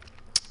right.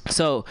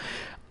 So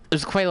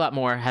there's quite a lot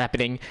more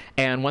happening,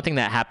 and one thing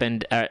that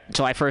happened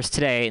July 1st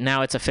today,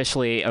 now it's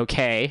officially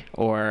okay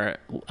or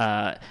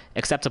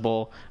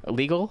acceptable,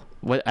 legal,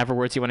 whatever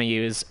words you want to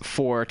use,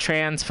 for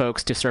trans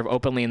folks to serve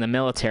openly in the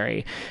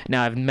military.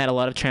 Now, I've met a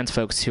lot of trans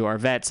folks who are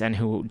vets and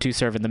who do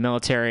serve in the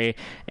military,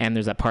 and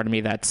there's that part of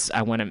me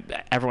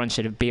everyone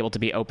should be able to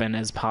be open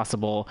as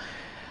possible.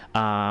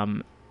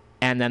 And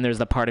then there's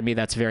the part of me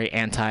that's very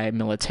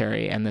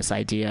anti-military, and this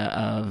idea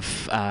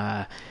of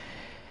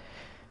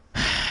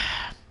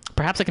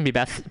perhaps it can be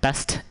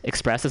best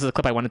expressed. This is a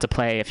clip I wanted to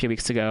play a few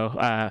weeks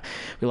ago.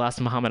 We lost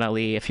Muhammad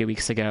Ali a few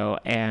weeks ago,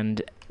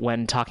 and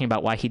when talking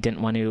about why he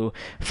didn't want to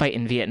fight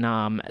in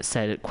Vietnam,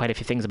 said quite a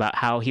few things about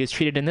how he was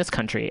treated in this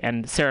country.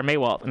 And Sarah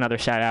Maywalt, another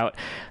shout out,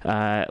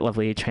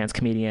 lovely trans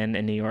comedian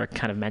in New York,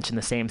 kind of mentioned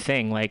the same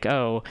thing, like,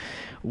 oh,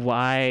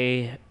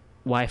 why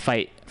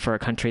fight for a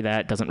country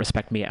that doesn't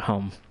respect me at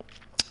home?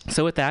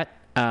 So with that,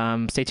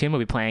 stay tuned. We'll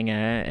be playing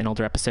an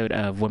older episode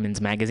of Women's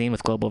Magazine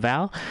with Global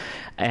Val.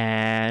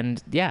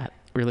 And yeah,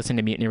 we're listening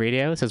to Mutiny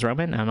Radio. This is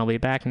Roman, and I'll be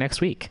back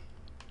next week.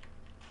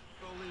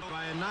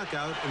 By a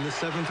knockout in the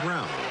 7th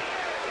round.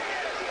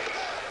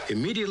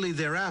 Immediately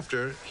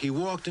thereafter, he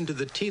walked into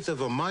the teeth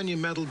of a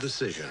monumental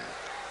decision.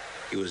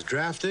 He was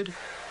drafted,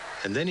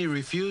 and then he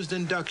refused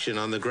induction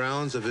on the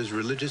grounds of his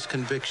religious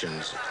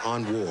convictions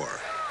on war.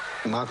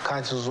 My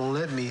conscience won't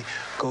let me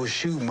go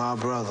shoot my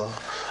brother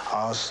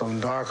or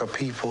some darker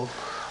people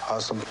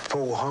or some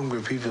poor,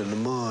 hungry people in the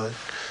mud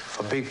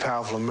for big,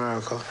 powerful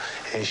America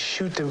and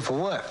shoot them for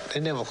what?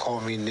 They never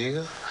called me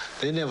nigger.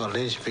 They never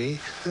lynched me.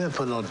 They never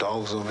put no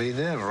dogs on me.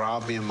 They never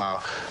robbed me of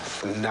my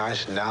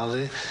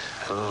nationality,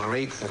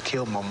 raped and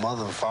killed my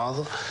mother and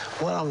father.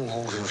 What, I'm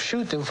going to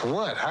shoot them for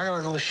what? How can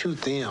I go shoot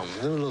them?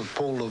 Them little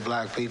poor little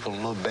black people,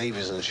 little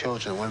babies and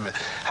children and women.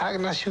 How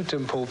can I shoot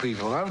them poor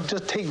people?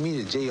 Just take me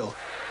to jail.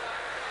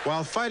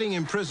 While fighting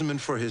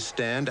imprisonment for his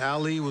stand,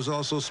 Ali was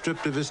also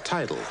stripped of his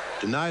title,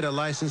 denied a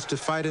license to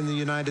fight in the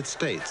United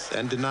States,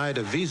 and denied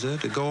a visa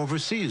to go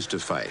overseas to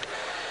fight.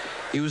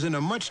 He was in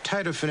a much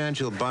tighter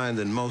financial bind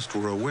than most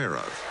were aware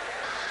of.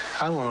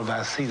 I don't want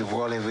to see the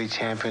world heavyweight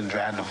champion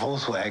driving the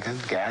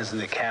Volkswagen, guys in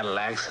the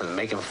Cadillacs and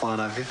making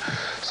fun of you.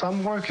 So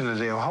I'm working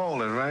today,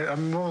 hauling, right?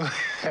 And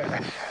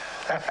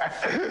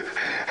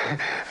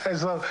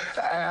so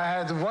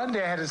one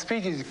day I had to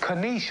speak at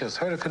Canisius.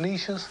 Heard of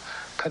Canisius?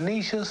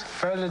 Canisius,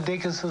 Fairleigh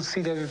Dickinson,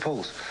 C.W.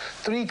 Post.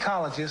 3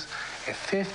 colleges and 50